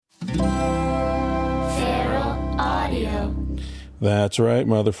That's right,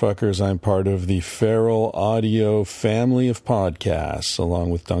 motherfuckers. I'm part of the Feral Audio family of podcasts, along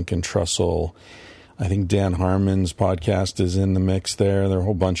with Duncan Trussell. I think Dan Harmon's podcast is in the mix there. There are a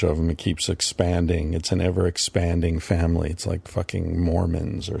whole bunch of them. It keeps expanding. It's an ever-expanding family. It's like fucking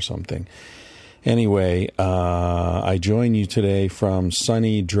Mormons or something. Anyway, I join you today from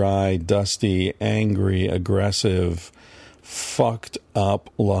sunny, dry, dusty, angry, aggressive, fucked up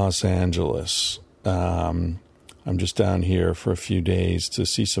Los Angeles. I'm just down here for a few days to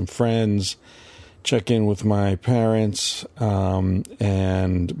see some friends, check in with my parents,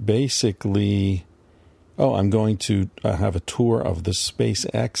 and basically, I'm going to have a tour of the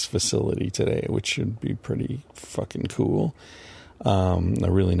SpaceX facility today, which should be pretty fucking cool. A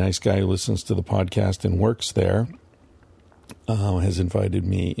really nice guy who listens to the podcast and works there has invited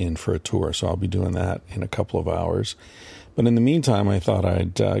me in for a tour, so I'll be doing that in a couple of hours. But in the meantime, I thought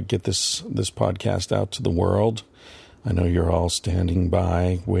I'd get this podcast out to the world. I know you're all standing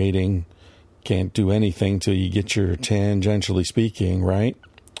by, waiting. Can't do anything till you get your tangentially speaking, right?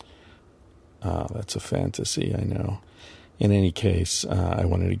 That's a fantasy, I know. In any case, I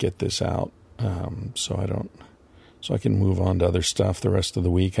wanted to get this out so I can move on to other stuff the rest of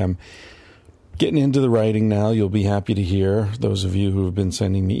the week. I'm getting into the writing now. You'll be happy to hear, those of you who have been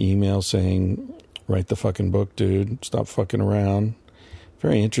sending me emails saying, write the fucking book, dude. Stop fucking around.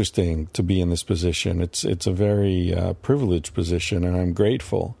 Very interesting to be in this position. It's a very privileged position, and I'm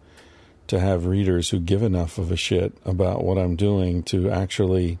grateful to have readers who give enough of a shit about what I'm doing to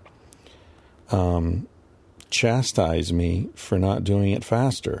actually chastise me for not doing it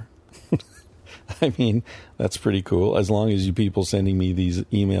faster. I mean, that's pretty cool. As long as you people sending me these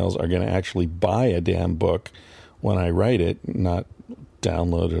emails are going to actually buy a damn book when I write it, not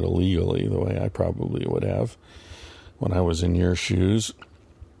download it illegally the way I probably would have when I was in your shoes.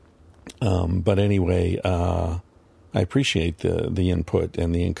 But anyway, I appreciate the input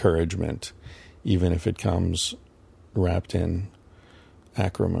and the encouragement, even if it comes wrapped in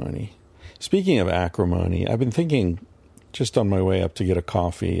acrimony. Speaking of acrimony, I've been thinking, just on my way up to get a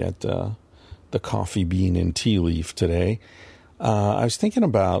coffee at the Coffee Bean and Tea Leaf today, I was thinking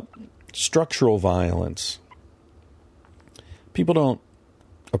about structural violence. People don't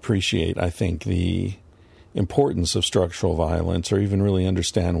appreciate, I think, the importance of structural violence or even really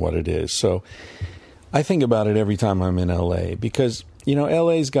understand what it is. So I think about it every time I'm in LA because,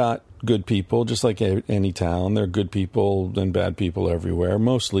 LA's got good people, just like any town. There are good people and bad people everywhere,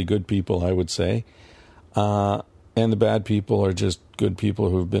 mostly good people, I would say. And the bad people are just good people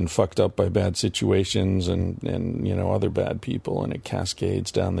who've been fucked up by bad situations and other bad people, and it cascades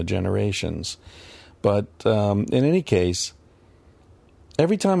down the generations. But in any case,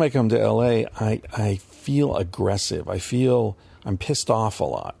 every time I come to LA, I feel aggressive. I feel I'm pissed off a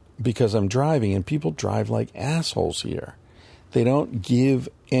lot because I'm driving and people drive like assholes here. They don't give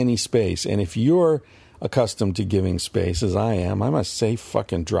any space. And if you're accustomed to giving space, as I am, I'm a safe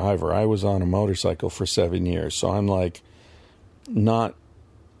fucking driver. I was on a motorcycle for 7 years, so I'm like not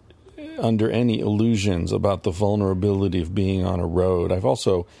under any illusions about the vulnerability of being on a road. I've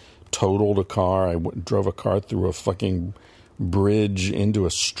also totaled a car. I drove a car through a fucking bridge into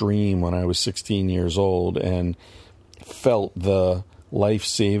a stream when I was 16 years old and felt the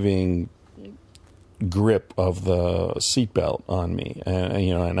life-saving grip of the seatbelt on me.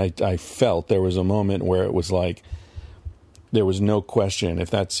 And I felt there was a moment where it was like there was no question if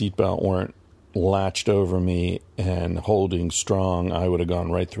that seatbelt weren't latched over me and holding strong, I would have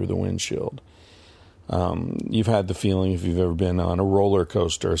gone right through the windshield. You've had the feeling, if you've ever been on a roller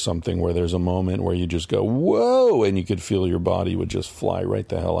coaster or something, where there's a moment where you just go, whoa, and you could feel your body would just fly right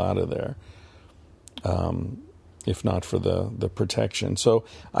the hell out of there, if not for the protection. So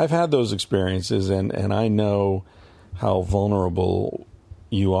I've had those experiences, and I know how vulnerable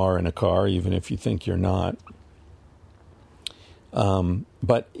you are in a car, even if you think you're not.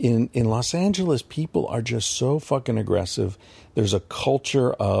 But in Los Angeles, people are just so fucking aggressive. There's a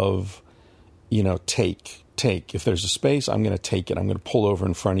culture of, take. If there's a space, I'm going to take it. I'm going to pull over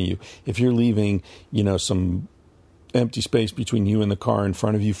in front of you. If you're leaving, some empty space between you and the car in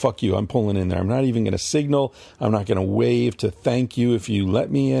front of you, fuck you, I'm pulling in there. I'm not even going to signal. I'm not going to wave to thank you if you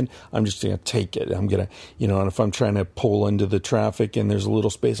let me in. I'm just going to take it. I'm going to, and if I'm trying to pull into the traffic and there's a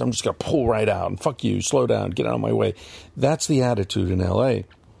little space, I'm just going to pull right out and fuck you, slow down, get out of my way. That's the attitude in LA.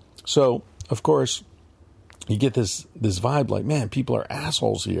 So, of course, you get this vibe like, man, people are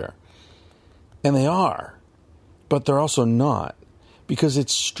assholes here. And they are, but they're also not, because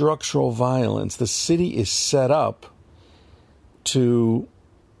it's structural violence. The city is set up to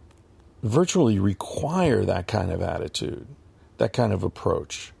virtually require that kind of attitude, that kind of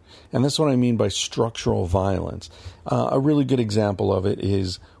approach. And that's what I mean by structural violence. A really good example of it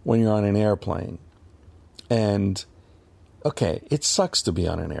is when you're on an airplane. And, okay, it sucks to be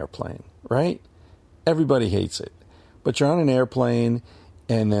on an airplane, right? Everybody hates it. But you're on an airplane,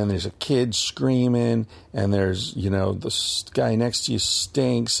 and then there's a kid screaming, and there's, the guy next to you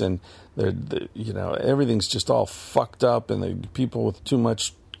stinks, and everything's just all fucked up, and the people with too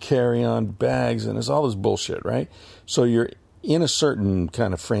much carry-on bags, and there's all this bullshit, right? So you're in a certain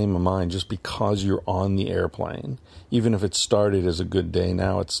kind of frame of mind just because you're on the airplane. Even if it started as a good day,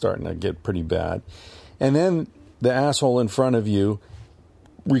 now it's starting to get pretty bad. And then the asshole in front of you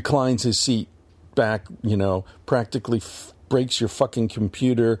reclines his seat back, practically breaks your fucking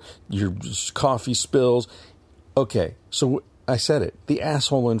computer, your coffee spills. Okay, so I said it, the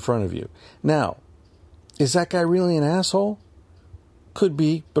asshole in front of you. Now, is that guy really an asshole? Could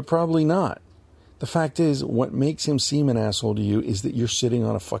be, but probably not. The fact is, what makes him seem an asshole to you is that you're sitting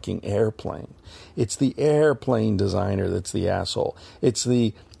on a fucking airplane. It's the airplane designer that's the asshole. It's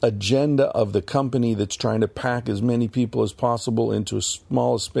the agenda of the company that's trying to pack as many people as possible into as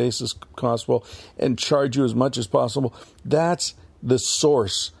small a space as possible and charge you as much as possible. That's the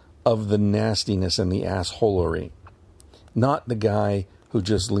source of the nastiness and the assholery. Not the guy who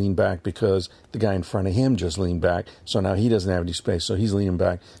just leaned back because the guy in front of him just leaned back, so now he doesn't have any space, so he's leaning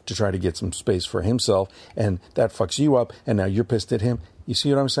back to try to get some space for himself, and that fucks you up, and now you're pissed at him. You see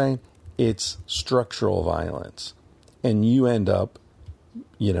what I'm saying? It's structural violence. And you end up,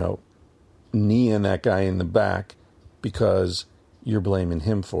 kneeing that guy in the back because you're blaming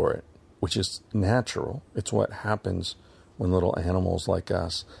him for it, which is natural. It's what happens when little animals like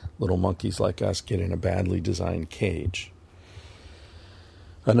us, little monkeys like us, get in a badly designed cage.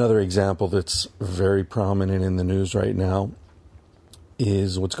 Another example that's very prominent in the news right now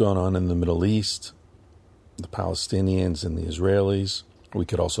is what's going on in the Middle East, the Palestinians and the Israelis. We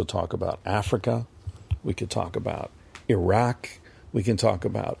could also talk about Africa. We could talk about Iraq. We can talk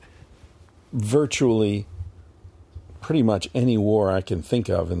about virtually pretty much any war I can think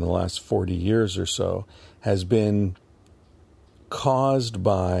of in the last 40 years or so has been caused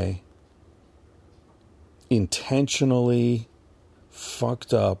by intentionally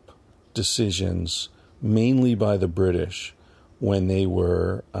fucked up decisions, mainly by the British when they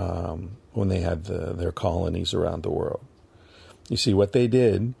had their colonies around the world. You see, what they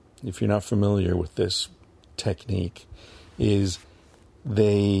did, if you're not familiar with this technique, is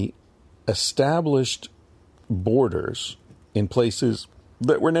they established borders in places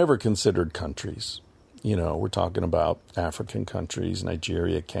that were never considered countries. We're talking about African countries,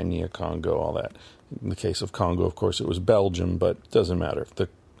 Nigeria, Kenya, Congo, all that. In the case of Congo, of course, it was Belgium, but it doesn't matter. The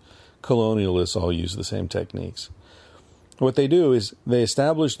colonialists all use the same techniques. What they do is they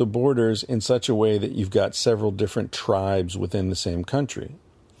establish the borders in such a way that you've got several different tribes within the same country.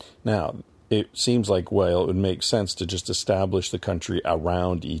 Now, it seems like, it would make sense to just establish the country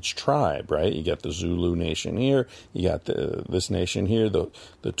around each tribe, right? You got the Zulu nation here, you got this nation here, the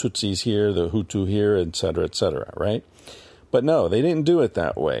Tutsis here, the Hutu here, et cetera, right? But no, they didn't do it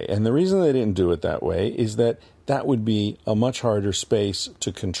that way. And the reason they didn't do it that way is that would be a much harder space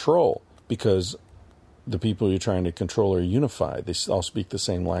to control because the people you're trying to control are unified. They all speak the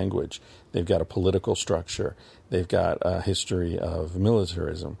same language. They've got a political structure. They've got a history of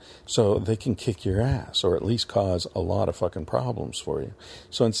militarism. So they can kick your ass or at least cause a lot of fucking problems for you.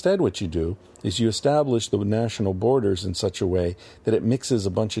 So instead what you do is you establish the national borders in such a way that it mixes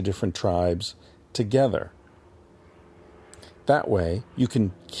a bunch of different tribes together. That way you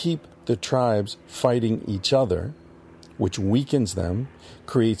can keep the tribes fighting each other, which weakens them,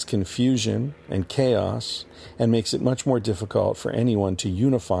 creates confusion and chaos, and makes it much more difficult for anyone to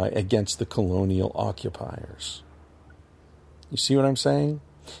unify against the colonial occupiers. You see what I'm saying?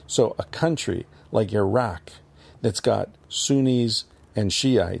 So a country like Iraq that's got Sunnis and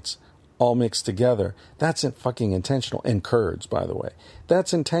Shiites all mixed together, that's fucking intentional. And Kurds, by the way.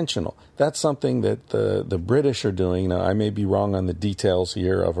 That's intentional. That's something that the British are doing. Now, I may be wrong on the details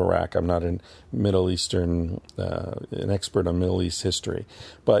here of Iraq. I'm not an expert on Middle East history.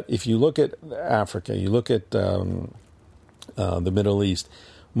 But if you look at Africa, you look at the Middle East,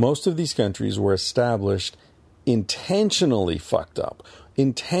 most of these countries were established intentionally fucked up,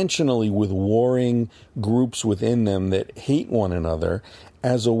 intentionally with warring groups within them that hate one another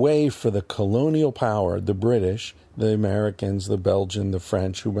as a way for the colonial power, the British, the Americans, the Belgian, the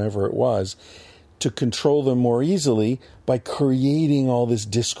French, whomever it was, to control them more easily by creating all this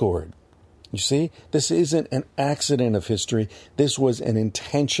discord. You see, this isn't an accident of history. This was an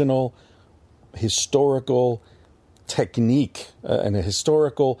intentional historical technique, and a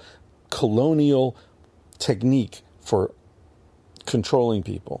historical colonial technique for controlling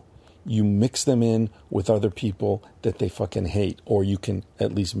people. You mix them in with other people that they fucking hate, or you can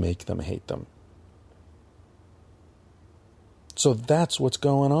at least make them hate them. So that's what's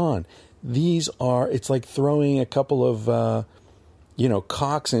going on. It's like throwing a couple of,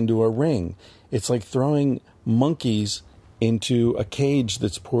 cocks into a ring. It's like throwing monkeys into a cage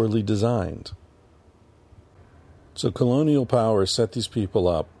that's poorly designed. So colonial powers set these people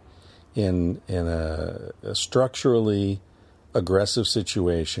up in a structurally aggressive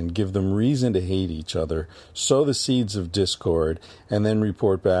situation, give them reason to hate each other, sow the seeds of discord, and then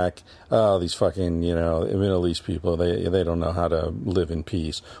report back, oh, these fucking, Middle East people, they don't know how to live in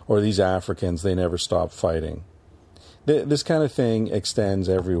peace. Or these Africans, they never stop fighting. This kind of thing extends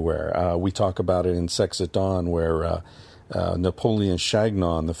everywhere. We talk about it in Sex at Dawn, where Napoleon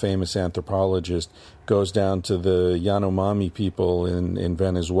Chagnon, the famous anthropologist, goes down to the Yanomami people in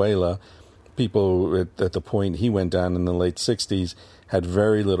Venezuela. People at the point he went down in the late 60s had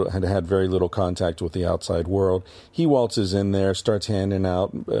very little contact with the outside world. He waltzes in there, starts handing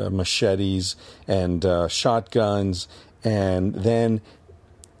out machetes and shotguns, and then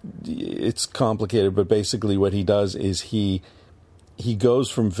it's complicated, but basically what he does is he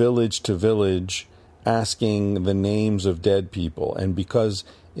goes from village to village asking the names of dead people. And because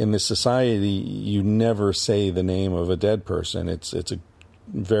in this society you never say the name of a dead person, it's a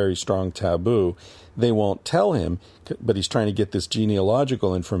very strong taboo, they won't tell him, but he's trying to get this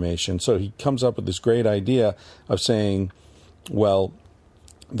genealogical information. So he comes up with this great idea of saying, well,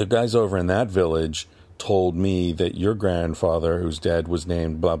 the guys over in that village told me that your grandfather who's dead was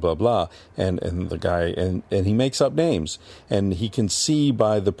named blah blah blah, and the guy and he makes up names, and he can see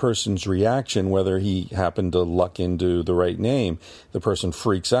by the person's reaction whether he happened to luck into the right name. The person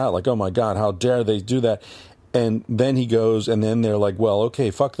freaks out like, oh my god, how dare they do that. And then he goes, and then they're like, well,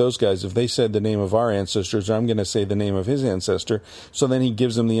 okay, fuck those guys. If they said the name of our ancestors, I'm going to say the name of his ancestor. So then he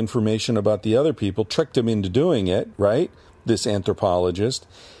gives them the information about the other people, tricked him into doing it, right? This anthropologist,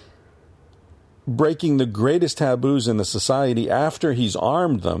 breaking the greatest taboos in the society after he's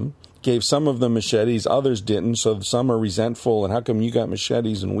armed them, gave some of them machetes, others didn't, so some are resentful, and how come you got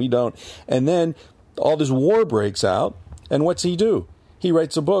machetes and we don't? And then all this war breaks out, and what's he do? He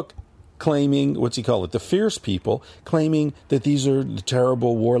writes a book claiming, what's he call it, the fierce people, claiming that these are the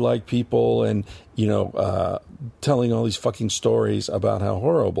terrible warlike people, and, telling all these fucking stories about how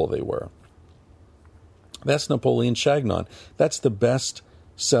horrible they were. That's Napoleon Chagnon. That's the best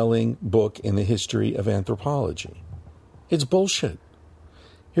selling book in the history of anthropology. It's bullshit.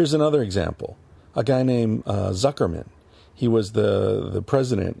 Here's another example. A guy named Zuckerman. He was the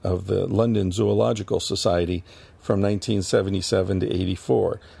president of the London Zoological Society from 1977 to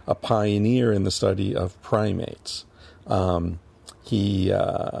 84, a pioneer in the study of primates. He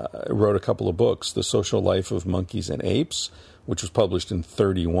wrote a couple of books, The Social Life of Monkeys and Apes, which was published in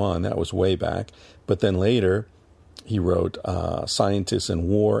 1931. That was way back. But then later, he wrote Scientists and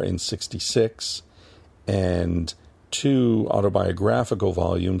War in 1966, and 2 autobiographical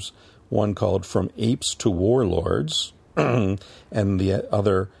volumes, one called From Apes to Warlords, and the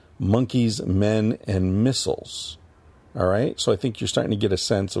other Monkeys, Men, and Missiles. All right? So I think you're starting to get a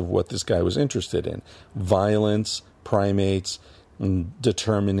sense of what this guy was interested in. Violence, primates, and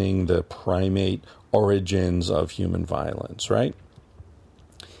determining the primate origins of human violence, right?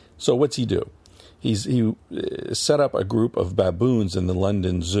 So what's he do? He set up a group of baboons in the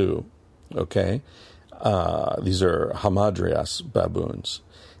London Zoo, okay? These are Hamadryas baboons.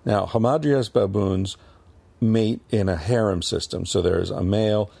 Now, Hamadryas baboons mate in a harem system. So there's a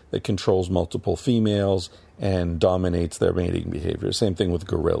male that controls multiple females and dominates their mating behavior. Same thing with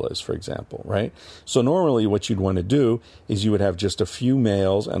gorillas, for example, right? So normally what you'd want to do is you would have just a few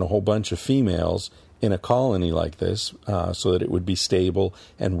males and a whole bunch of females in a colony like this, so that it would be stable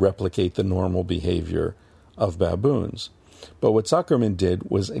and replicate the normal behavior of baboons. But what Zuckerman did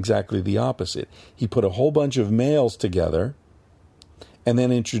was exactly the opposite. He put a whole bunch of males together and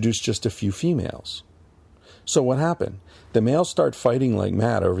then introduced just a few females. So what happened? The males start fighting like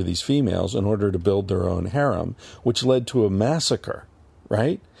mad over these females in order to build their own harem, which led to a massacre,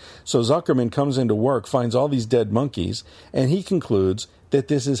 right? So Zuckerman comes into work, finds all these dead monkeys, and he concludes that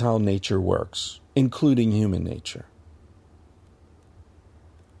this is how nature works, including human nature.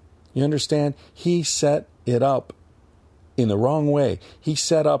 You understand? He set it up in the wrong way. He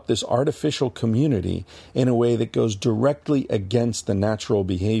set up this artificial community in a way that goes directly against the natural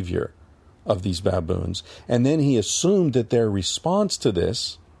behavior of these baboons. And then he assumed that their response to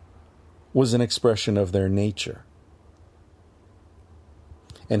this was an expression of their nature.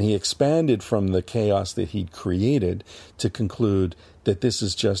 And he expanded from the chaos that he'd created to conclude that this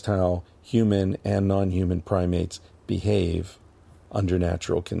is just how human and non-human primates behave under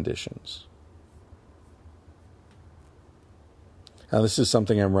natural conditions. Now, this is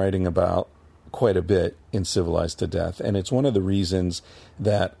something I'm writing about quite a bit in Civilized to Death, and it's one of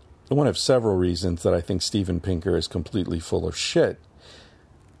several reasons that I think Steven Pinker is completely full of shit.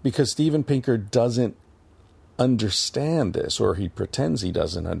 Because Steven Pinker doesn't understand this, or he pretends he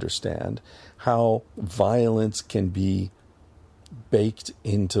doesn't understand, how violence can be baked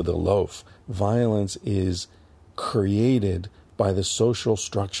into the loaf. Violence is created by the social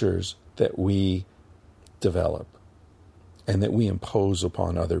structures that we develop and that we impose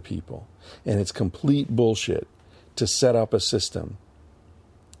upon other people. And it's complete bullshit to set up a system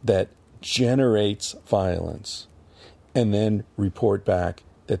that generates violence and then report back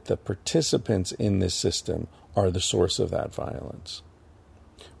that the participants in this system are the source of that violence.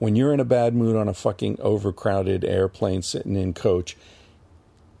 When you're in a bad mood on a fucking overcrowded airplane sitting in coach,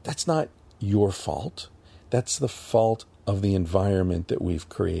 that's not your fault. That's the fault of the environment that we've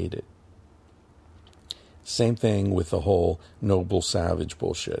created. Same thing with the whole noble savage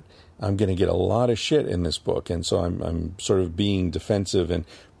bullshit. I'm going to get a lot of shit in this book, and so I'm sort of being defensive and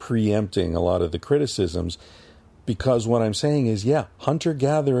preempting a lot of the criticisms, because what I'm saying is, yeah,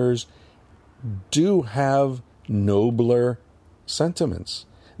 hunter-gatherers do have nobler sentiments.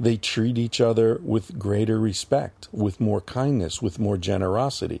 They treat each other with greater respect, with more kindness, with more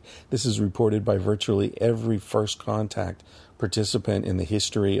generosity. This is reported by virtually every first contact participant in the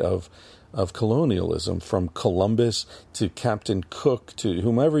history of colonialism, from Columbus to Captain Cook to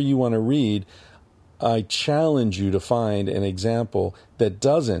whomever you want to read. I challenge you to find an example that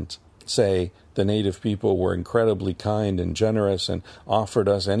doesn't say the native people were incredibly kind and generous and offered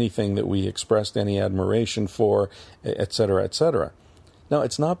us anything that we expressed any admiration for, etc., etc. Now,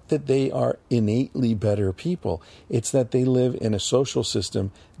 it's not that they are innately better people. It's that they live in a social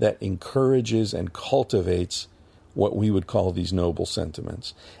system that encourages and cultivates what we would call these noble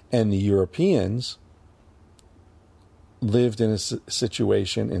sentiments. And the Europeans lived in a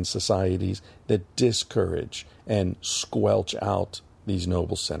situation in societies that discourage and squelch out these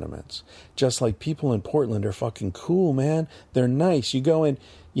noble sentiments. Just like people in Portland are fucking cool, man. They're nice. You go in,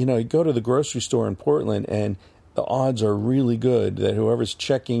 you go to the grocery store in Portland, and the odds are really good that whoever's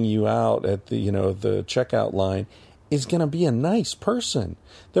checking you out at the, the checkout line is going to be a nice person.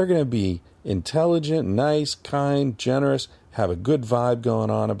 They're going to be intelligent, nice, kind, generous, have a good vibe going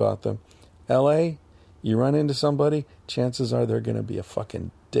on about them. LA, you run into somebody, chances are they're going to be a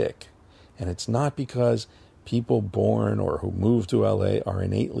fucking dick. And it's not because people born or who move to LA are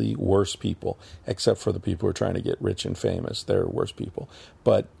innately worse people, except for the people who are trying to get rich and famous. They're worse people.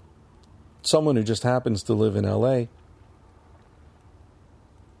 But someone who just happens to live in LA,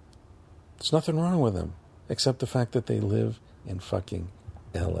 there's nothing wrong with them, except the fact that they live in fucking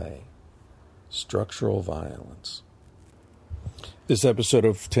LA. Structural violence. This episode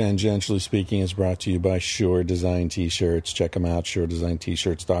of Tangentially Speaking is brought to you by Sure Design T-shirts. Check them out,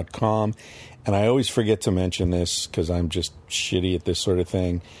 suredesignT-shirts.com. And I always forget to mention this because I'm just shitty at this sort of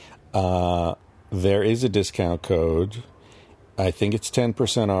thing. There is a discount code. I think it's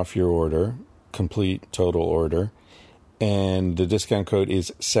 10% off your order, complete total order. And the discount code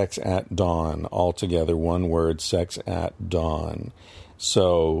is Sex at Dawn. Altogether, one word, Sex at Dawn.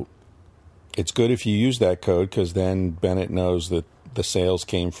 So it's good if you use that code, because then Bennett knows that the sales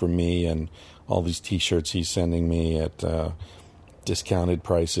came from me, and all these T-shirts he's sending me at discounted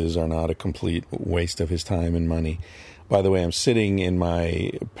prices are not a complete waste of his time and money. By the way, I'm sitting in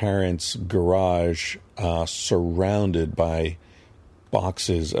my parents' garage surrounded by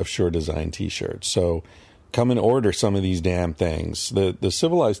boxes of Sure Design T-shirts. So come and order some of these damn things. The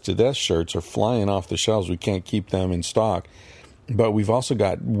Civilized to Death shirts are flying off the shelves. We can't keep them in stock. But we've also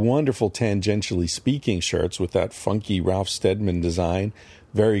got wonderful Tangentially Speaking shirts with that funky Ralph Steadman design.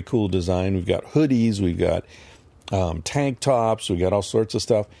 Very cool design. We've got hoodies. We've got tank tops. We've got all sorts of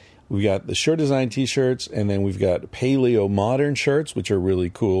stuff. We've got the Sure Design T-shirts, and then we've got Paleo Modern shirts, which are really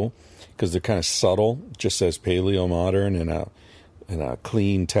cool because they're kind of subtle. It just says Paleo Modern in a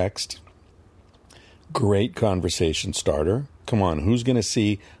clean text. Great conversation starter. Come on, who's going to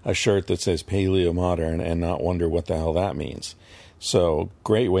see a shirt that says Paleo Modern and not wonder what the hell that means? So,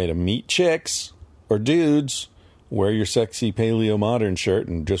 great way to meet chicks or dudes. Wear your sexy Paleo Modern shirt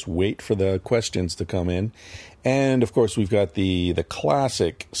and just wait for the questions to come in. And, of course, we've got the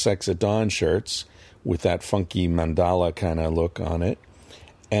classic Sex at Dawn shirts with that funky mandala kind of look on it.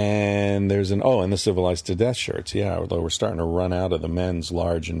 And there's and the Civilized to Death shirts. Yeah, although we're starting to run out of the men's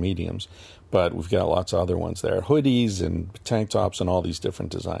large and mediums. But we've got lots of other ones there. Hoodies and tank tops and all these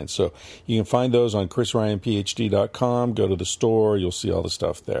different designs. So you can find those on chrisryanphd.com. Go to the store. You'll see all the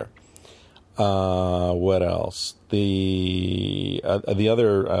stuff there. What else? The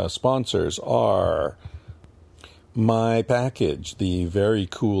other sponsors are My Package, the very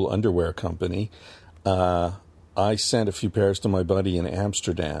cool underwear company. I sent a few pairs to my buddy in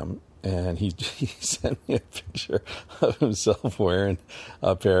Amsterdam, and he sent me a picture of himself wearing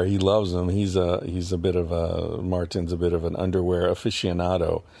a pair. He loves them. He's a bit of Martin's a bit of an underwear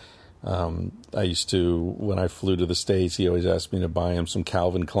aficionado. I used to, when I flew to the States, he always asked me to buy him some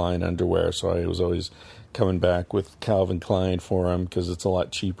Calvin Klein underwear, so I was always coming back with Calvin Klein for him because it's a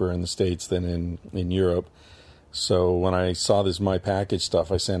lot cheaper in the States than in Europe. So when I saw this My Package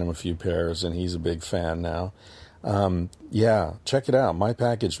stuff, I sent him a few pairs, and he's a big fan now. Yeah, check it out. My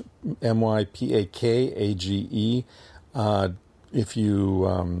Package, MyPakage. If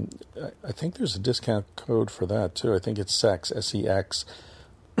you, I think there's a discount code for that too. I think it's SEX, SEX.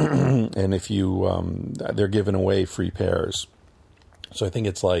 And if you, they're giving away free pairs. So I think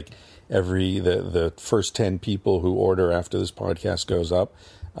it's like the first 10 people who order after this podcast goes up,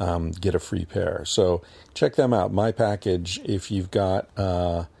 get a free pair. So check them out. My Package. If you've got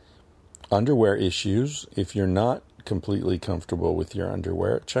underwear issues, if you're not completely comfortable with your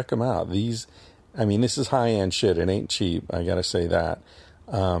underwear, check them out. This is high-end shit. It ain't cheap. I got to say that.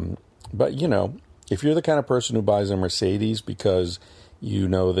 But, if you're the kind of person who buys a Mercedes because you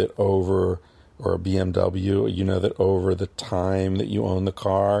know that or a BMW, you know that over the time that you own the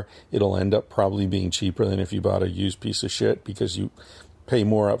car, it'll end up probably being cheaper than if you bought a used piece of shit because you pay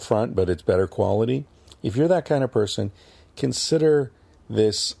more up front, but it's better quality. If you're that kind of person, consider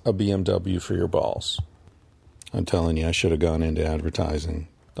this a BMW for your balls. I'm telling you, I should have gone into advertising.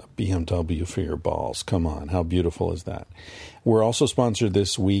 A BMW for your balls. Come on, how beautiful is that? We're also sponsored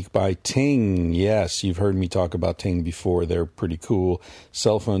this week by Ting. Yes, you've heard me talk about Ting before. They're pretty cool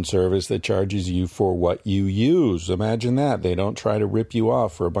cell phone service that charges you for what you use. Imagine that. They don't try to rip you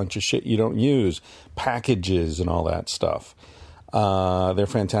off for a bunch of shit you don't use, packages and all that stuff. They're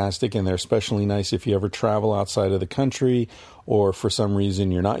fantastic, and they're especially nice if you ever travel outside of the country or for some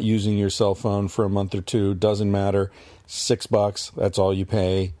reason you're not using your cell phone for a month or two. Doesn't matter. $6, that's all you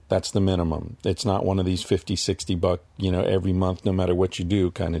pay. That's the minimum. It's not one of these $50, $60, every month, no matter what you do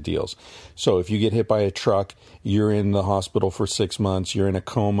kind of deals. So if you get hit by a truck, you're in the hospital for 6 months, you're in a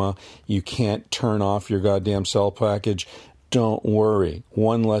coma, you can't turn off your goddamn cell package, don't worry.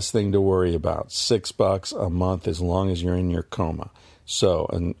 One less thing to worry about. $6 a month as long as you're in your coma. So,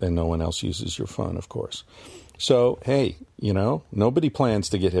 and no one else uses your phone, of course. So, hey, nobody plans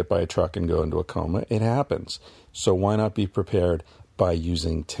to get hit by a truck and go into a coma. It happens. So why not be prepared by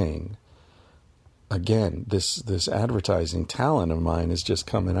using Ting? Again, this advertising talent of mine is just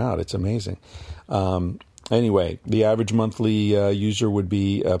coming out. It's amazing. Anyway, the average monthly user would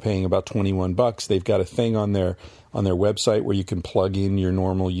be paying about $21. They've got a thing on their website where you can plug in your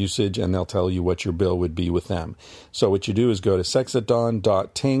normal usage, and they'll tell you what your bill would be with them. So what you do is go to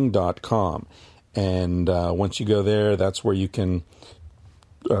sexatdawn.ting.com, and once you go there, that's where you can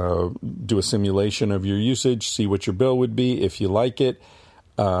do a simulation of your usage, see what your bill would be. If you like it,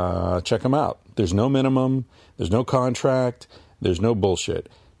 check them out. There's no minimum, there's no contract, there's no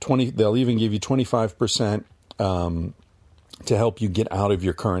bullshit. They'll even give you 25% to help you get out of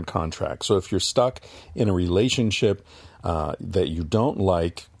your current contract. So if you're stuck in a relationship that you don't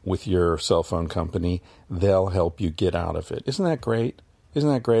like with your cell phone company, they'll help you get out of it. Isn't that great? Isn't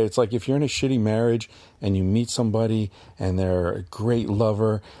that great? It's like if you're in a shitty marriage and you meet somebody and they're a great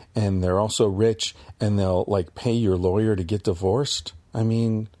lover and they're also rich and they'll pay your lawyer to get divorced. I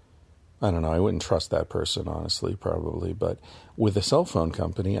mean, I don't know. I wouldn't trust that person, honestly, probably. But with a cell phone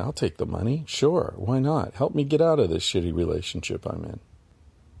company, I'll take the money. Sure. Why not? Help me get out of this shitty relationship I'm in.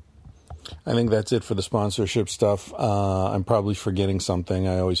 I think that's it for the sponsorship stuff. I'm probably forgetting something.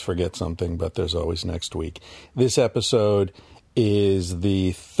 I always forget something, but there's always next week. This episode is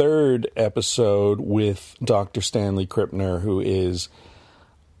the third episode with Dr. Stanley Krippner, who is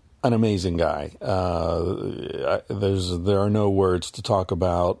an amazing guy. There are no words to talk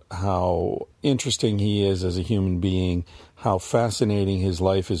about how interesting he is as a human being, how fascinating his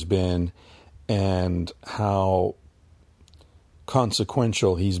life has been, and how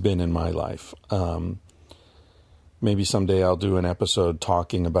consequential he's been in my life. Maybe someday I'll do an episode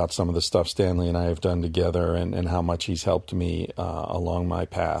talking about some of the stuff Stanley and I have done together and how much he's helped me along my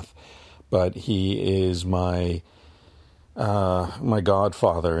path. But he is my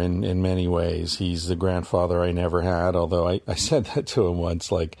godfather in many ways. He's the grandfather I never had, although I said that to him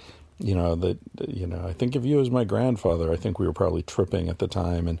once, I think of you as my grandfather. I think we were probably tripping at the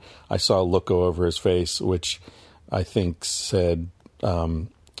time, and I saw a look go over his face, which I think said,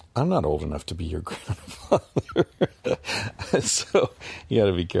 I'm not old enough to be your grandfather. So you got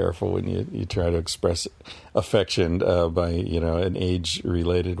to be careful when you try to express affection by, in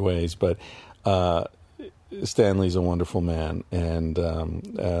age-related ways. But Stanley's a wonderful man. And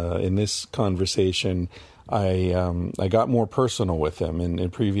in this conversation, I got more personal with him. In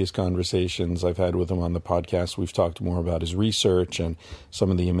previous conversations I've had with him on the podcast, we've talked more about his research and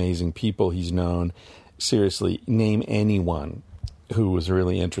some of the amazing people he's known. Seriously, name anyone who was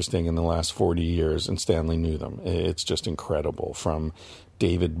really interesting in the last 40 years, and Stanley knew them. It's just incredible, from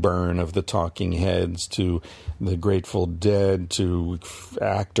David Byrne of the Talking Heads to the Grateful Dead to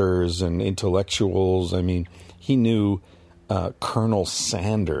actors and intellectuals. I mean, he knew Colonel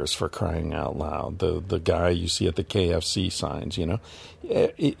Sanders, for crying out loud, the guy you see at the KFC signs,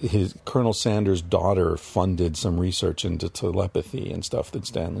 His Colonel Sanders' daughter funded some research into telepathy and stuff that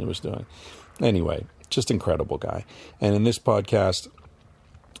Stanley was doing. Anyway, just incredible guy. And in this podcast,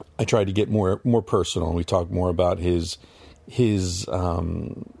 I tried to get more personal. We talk more about his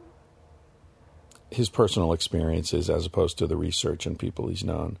personal experiences as opposed to the research and people he's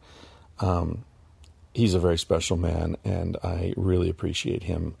known. He's a very special man, and I really appreciate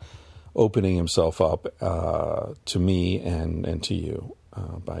him opening himself up to me and to you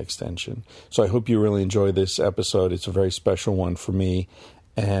by extension. So I hope you really enjoy this episode. It's a very special one for me.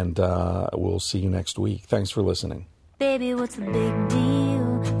 And we'll see you next week. Thanks for listening. Baby, what's the big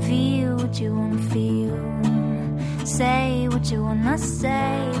deal? Feel what you want to feel. Say what you want to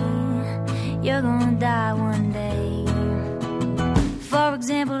say. You're gonna die one day. For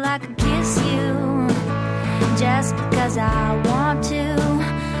example, I could kiss you just because I want to.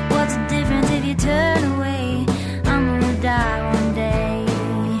 What's the difference if you turn away? I'm gonna die one day.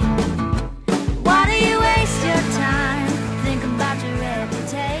 Why do you waste your time? Think about your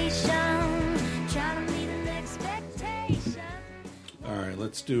reputation, trying to meet an expectation. All right,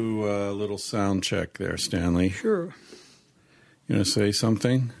 let's do a little sound check there, Stanley. Sure. You want to say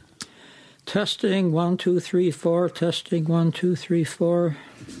something? Testing 1 2 3 4. Testing 1 2 3 4.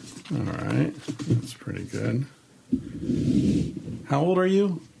 All right, that's pretty good. How old are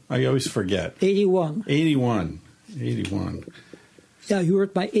you? I always forget. 81. 81. Yeah, you were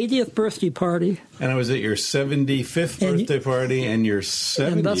at my 80th birthday party. And I was at your 75th birthday party and your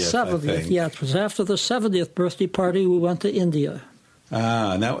 70th, and that's 70th, I think. yeah. It was after the 70th birthday party we went to India.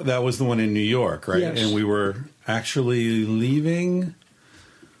 And that was the one in New York, right? Yes. And we were actually leaving.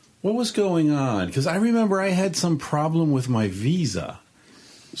 What was going on? Because I remember I had some problem with my visa.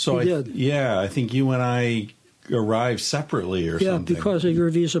 So you did? Yeah, I think you and I arrived separately or something. Yeah, because of your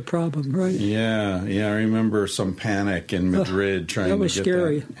visa problem, right? Yeah, I remember some panic in Madrid trying to get that was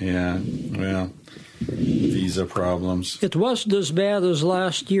scary. that. Yeah, well, visa problems. It wasn't as bad as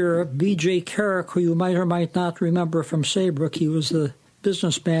last year. B.J. Carrick, who you might or might not remember from Saybrook, he was the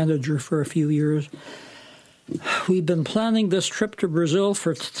business manager for a few years. We've been planning this trip to Brazil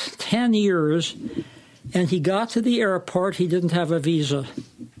for 10 years, and he got to the airport, he didn't have a visa.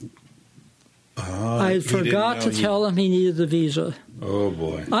 I forgot to tell him he needed a visa. Oh,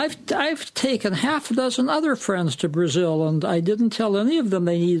 boy. I've taken half a dozen other friends to Brazil, and I didn't tell any of them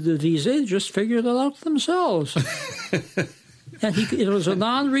they needed a visa. They just figured it out themselves. And it was a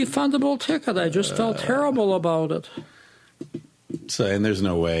non-refundable ticket. I just felt terrible about it. So, and there's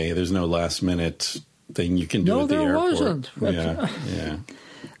no way, there's no last-minute thing you can do at the airport. No, there wasn't. Yeah.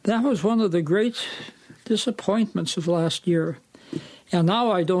 That was one of the great disappointments of last year. And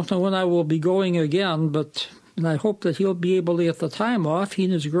now I don't know when I will be going again, and I hope that he'll be able to get the time off. He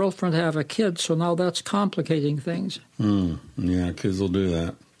and his girlfriend have a kid, so now that's complicating things. Yeah, kids will do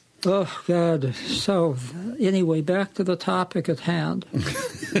that. Oh, God. So, anyway, back to the topic at hand.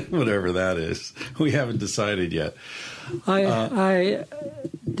 Whatever that is. We haven't decided yet. I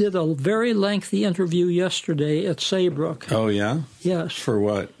did a very lengthy interview yesterday at Saybrook. Oh, yeah? Yes. For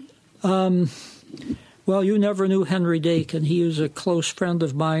what? Well, you never knew Henry Dakin. He was a close friend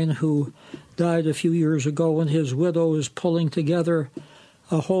of mine who died a few years ago, and his widow is pulling together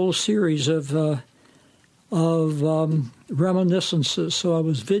a whole series of reminiscences. So I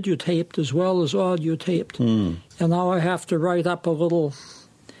was videotaped as well as audio taped. And now I have to write up a little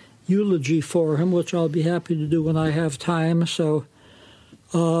eulogy for him, which I'll be happy to do when I have time. So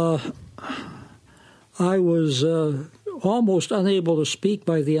I was almost unable to speak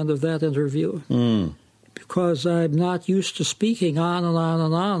by the end of that interview. Because I'm not used to speaking on and on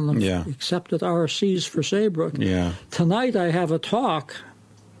and on, except at RCs for Saybrook. Yeah. Tonight I have a talk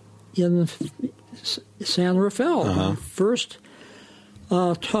in San Rafael. First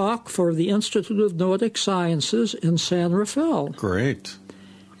talk for the Institute of Noetic Sciences in San Rafael. Great.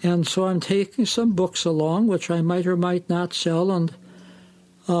 And so I'm taking some books along, which I might or might not sell, and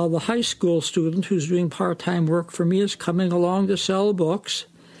The high school student who's doing part-time work for me is coming along to sell books,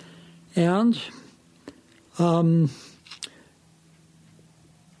 and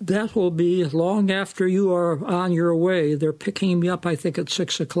that will be long after you are on your way. They're picking me up, I think, at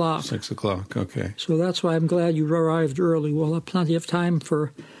 6 o'clock. 6 o'clock, okay. So that's why I'm glad you arrived early. We'll have plenty of time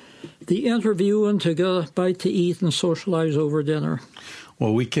for the interview and to get a bite to eat and socialize over dinner.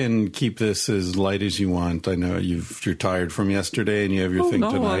 Well, we can keep this as light as you want. I know you're tired from yesterday and you have your thing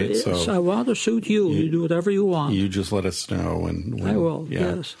tonight. I want to suit you. You do whatever you want. You just let us know. I will,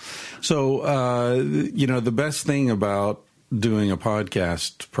 yes. So, the best thing about doing a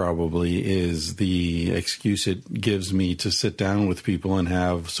podcast probably is the excuse it gives me to sit down with people and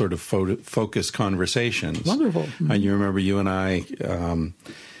have sort of focused conversations. Wonderful. Mm-hmm. And you remember you and I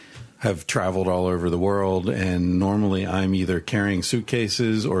have traveled all over the world, and normally I'm either carrying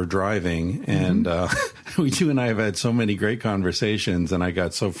suitcases or driving. And you and I have had so many great conversations, and I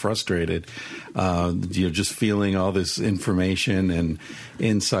got so frustrated, just feeling all this information and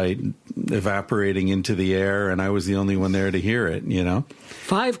insight evaporating into the air, and I was the only one there to hear it,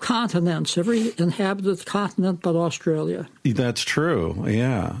 5 continents, every inhabited continent but Australia. That's true,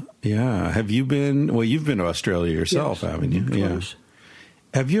 yeah. Have you been, you've been to Australia yourself, yes, haven't you? Of course. Yeah.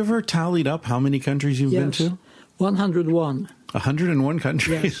 Have you ever tallied up how many countries you've been to? 101. 101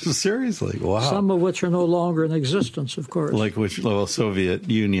 countries? Yes. Seriously? Wow. Some of which are no longer in existence, of course. Like which? Well, Soviet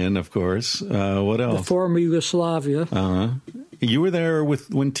Union, of course. What else? The former Yugoslavia. You were there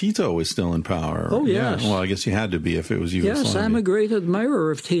when Tito was still in power. Oh, yes. Yeah. Well, I guess you had to be if it was Yugoslavia. Yes, I'm a great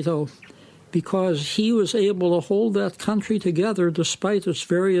admirer of Tito because he was able to hold that country together despite its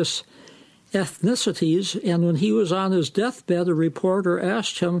various ethnicities, and when he was on his deathbed, a reporter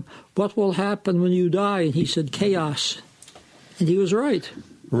asked him, "What will happen when you die?" And he said, "Chaos." And he was right.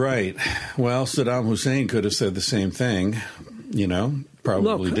 Right. Well, Saddam Hussein could have said the same thing,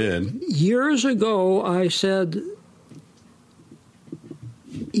 probably did. Years ago, I said,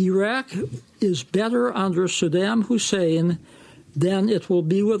 Iraq is better under Saddam Hussein than it will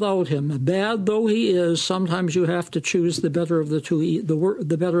be without him. Bad though he is, sometimes you have to choose the better of the two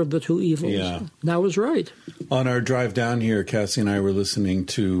evils. Yeah. And I was right. On our drive down here, Cassie and I were listening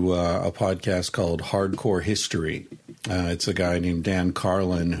to a podcast called Hardcore History. It's a guy named Dan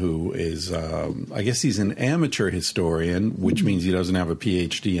Carlin who is, I guess he's an amateur historian, which means he doesn't have a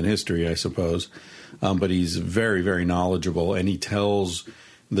PhD in history, I suppose. But he's very, very knowledgeable, and he tells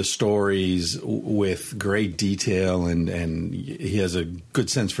the stories with great detail, and he has a good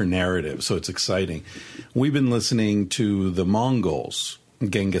sense for narrative, so it's exciting. We've been listening to the Mongols,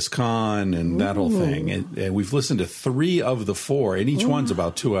 Genghis Khan, and that whole thing, and we've listened to 3 of the 4, and each one's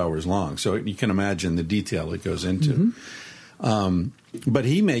about 2 hours long, so you can imagine the detail it goes into. But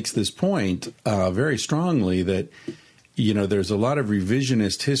he makes this point very strongly that there's a lot of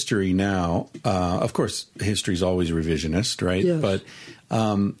revisionist history now. Of course, history's always revisionist, right? Yes. But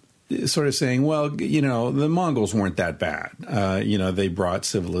sort of saying, well, the Mongols weren't that bad. They brought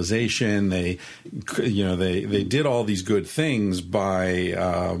civilization. They did all these good things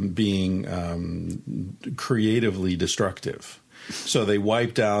by being creatively destructive. So they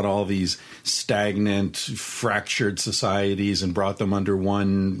wiped out all these stagnant, fractured societies and brought them under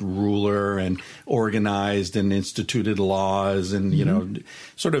one ruler and organized and instituted laws and,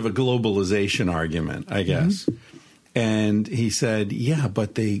 sort of a globalization argument, I guess. And he said, yeah,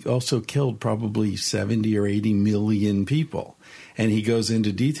 but they also killed probably 70 or 80 million people. And he goes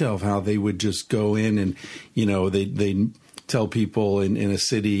into detail of how they would just go in and, they tell people in a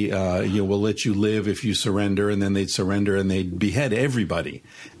city, we'll let you live if you surrender, and then they'd surrender and they'd behead everybody,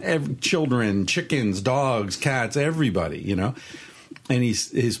 children, chickens, dogs, cats, everybody, And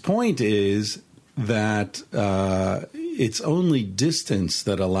his point is that it's only distance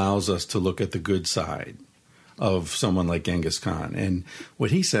that allows us to look at the good side of someone like Genghis Khan. And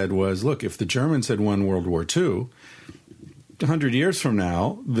what he said was, look, if the Germans had won World War II, 100 years from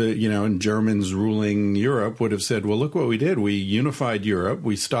now, and Germans ruling Europe would have said, well, look what we did. We unified Europe.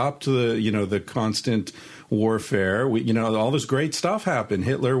 We stopped the constant warfare. All this great stuff happened.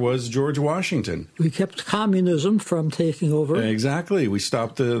 Hitler was George Washington. We kept communism from taking over. Exactly. We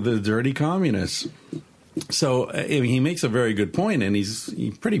stopped the dirty communists. So he makes a very good point, and he's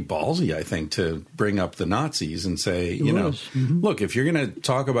pretty ballsy, I think, to bring up the Nazis and say, look, if you're going to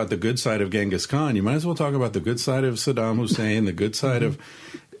talk about the good side of Genghis Khan, you might as well talk about the good side of Saddam Hussein, the good side of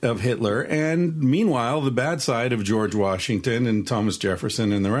Hitler, and meanwhile, the bad side of George Washington and Thomas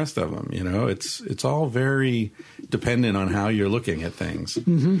Jefferson and the rest of them. It's all very dependent on how you're looking at things.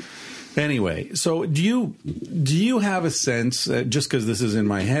 Anyway, so do you have a sense, just because this is in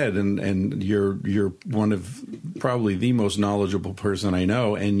my head, and you're one of probably the most knowledgeable person I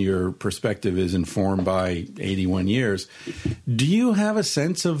know, and your perspective is informed by 81 years. Do you have a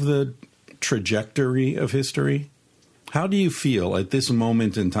sense of the trajectory of history? How do you feel at this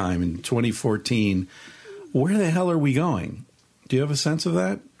moment in time in 2014? Where the hell are we going? Do you have a sense of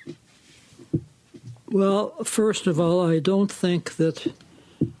that? Well, first of all, I don't think that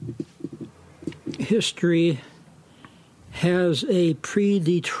history has a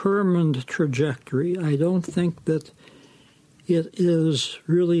predetermined trajectory. I don't think that it is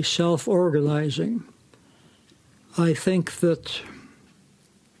really self-organizing. I think that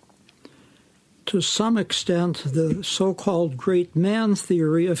to some extent the so-called great man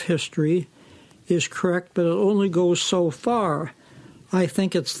theory of history is correct, but it only goes so far. I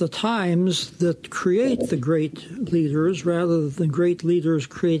think it's the times that create the great leaders rather than great leaders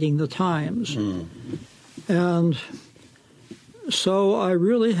creating the times. And so I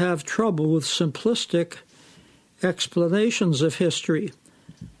really have trouble with simplistic explanations of history.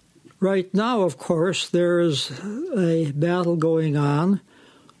 Right now, of course, there is a battle going on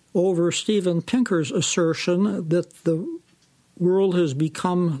over Steven Pinker's assertion that the world has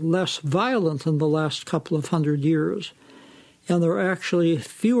become less violent in the last couple of hundred years, and there are actually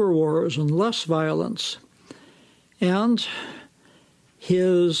fewer wars and less violence. And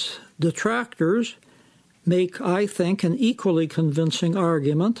his detractors make, I think, an equally convincing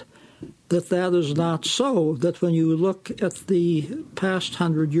argument that that is not so, that when you look at the past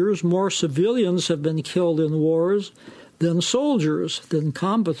 100 years, more civilians have been killed in wars than soldiers, than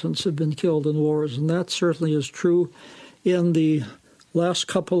combatants have been killed in wars. And that certainly is true in the last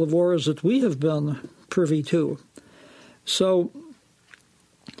couple of wars that we have been privy to. So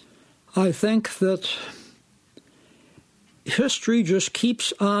I think that history just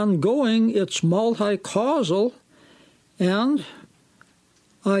keeps on going. It's multi-causal, and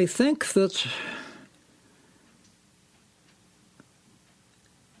I think that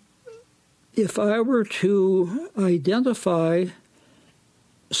if I were to identify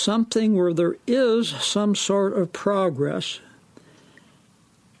something where there is some sort of progress,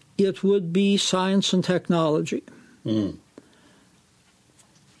 it would be science and technology,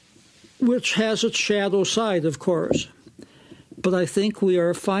 which has its shadow side, of course. But I think we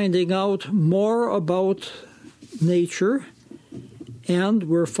are finding out more about nature, and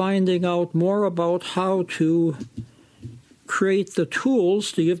we're finding out more about how to create the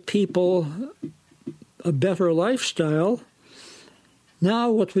tools to give people a better lifestyle.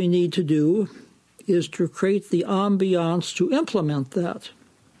 Now what we need to do is to create the ambiance to implement that.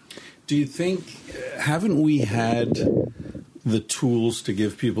 Do you think, haven't we had the tools to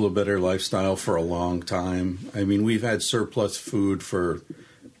give people a better lifestyle for a long time? I mean, we've had surplus food for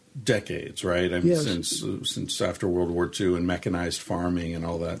decades, right? I mean, yes. since after World War II and mechanized farming and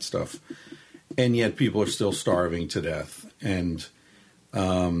all that stuff. And yet people are still starving to death. And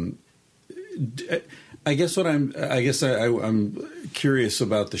I guess I'm curious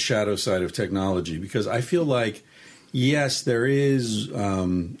about the shadow side of technology, because I feel like, yes, there is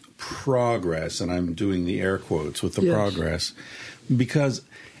progress, and I'm doing the air quotes with the yes. progress, because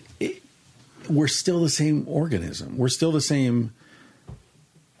we're still the same organism. We're still the same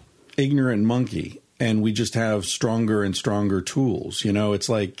ignorant monkey, and we just have stronger and stronger tools. You know, it's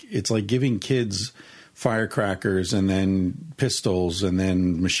like giving kids firecrackers and then pistols and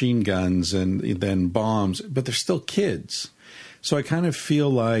then machine guns and then bombs, but they're still kids. So I kind of feel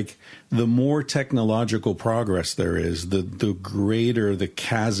like the more technological progress there is, the greater the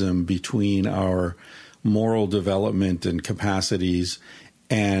chasm between our moral development and capacities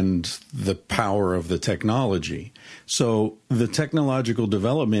and the power of the technology. So the technological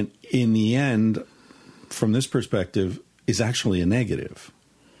development, in the end, from this perspective, is actually a negative,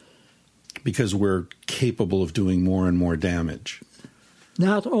 because we're capable of doing more and more damage.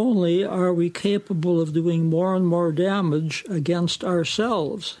 Not only are we capable of doing more and more damage against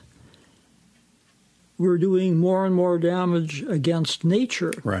ourselves, we're doing more and more damage against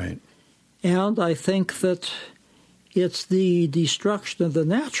nature. Right. And I think that it's the destruction of the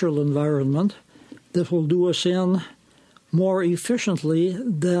natural environment that will do us in more efficiently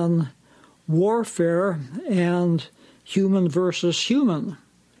than warfare and human versus human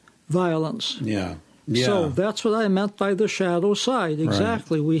violence. Yeah. So that's what I meant by the shadow side.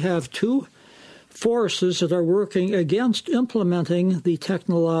 Exactly. Right. We have two forces that are working against implementing the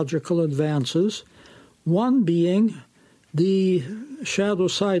technological advances, one being the shadow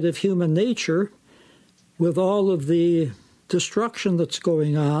side of human nature, with all of the destruction that's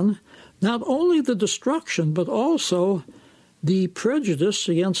going on, not only the destruction, but also the prejudice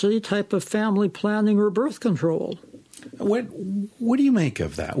against any type of family planning or birth control. What do you make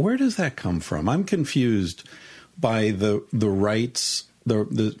of that? Where does that come from? I'm confused by the rights,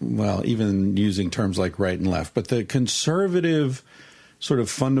 well, even using terms like right and left, but the conservative sort of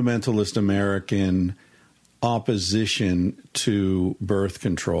fundamentalist American opposition to birth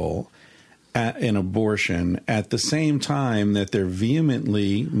control and abortion at the same time that they're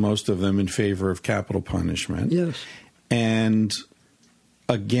vehemently, most of them, in favor of capital punishment. Yes. And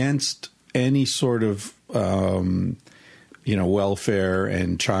against any sort of welfare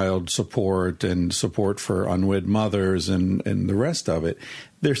and child support and support for unwed mothers and the rest of it.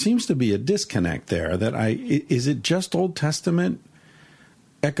 There seems to be a disconnect there. Is it just Old Testament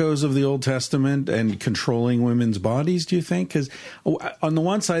echoes of the Old Testament and controlling women's bodies, do you think? Because on the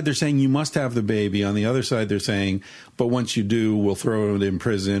one side, they're saying you must have the baby. On the other side, they're saying, but once you do, we'll throw it in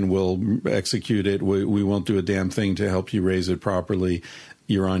prison, we'll execute it, we won't do a damn thing to help you raise it properly.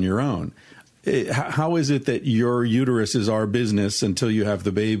 You're on your own. How is it that your uterus is our business until you have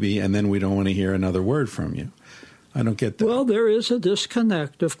the baby, and then we don't want to hear another word from you? I don't get that. Well, there is a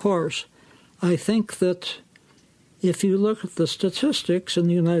disconnect, of course. I think that if you look at the statistics in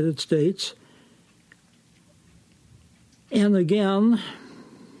the United States, and again,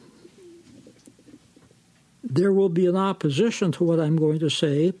 there will be an opposition to what I'm going to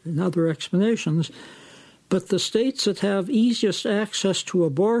say in other explanations, but the states that have easiest access to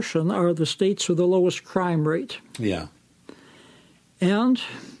abortion are the states with the lowest crime rate. Yeah. And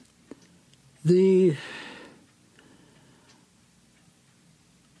the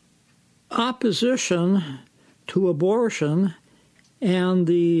opposition to abortion and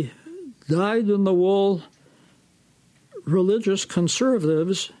the dyed-in-the-wool religious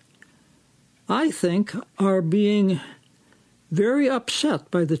conservatives, I think, are being very upset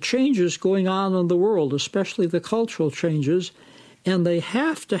by the changes going on in the world, especially the cultural changes, and they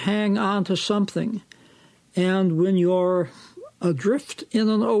have to hang on to something. And when you're adrift in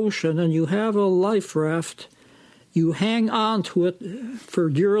an ocean and you have a life raft, you hang on to it for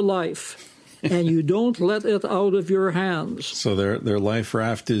dear life. And you don't let it out of your hands. So their life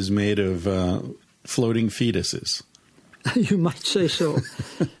raft is made of floating fetuses. You might say so.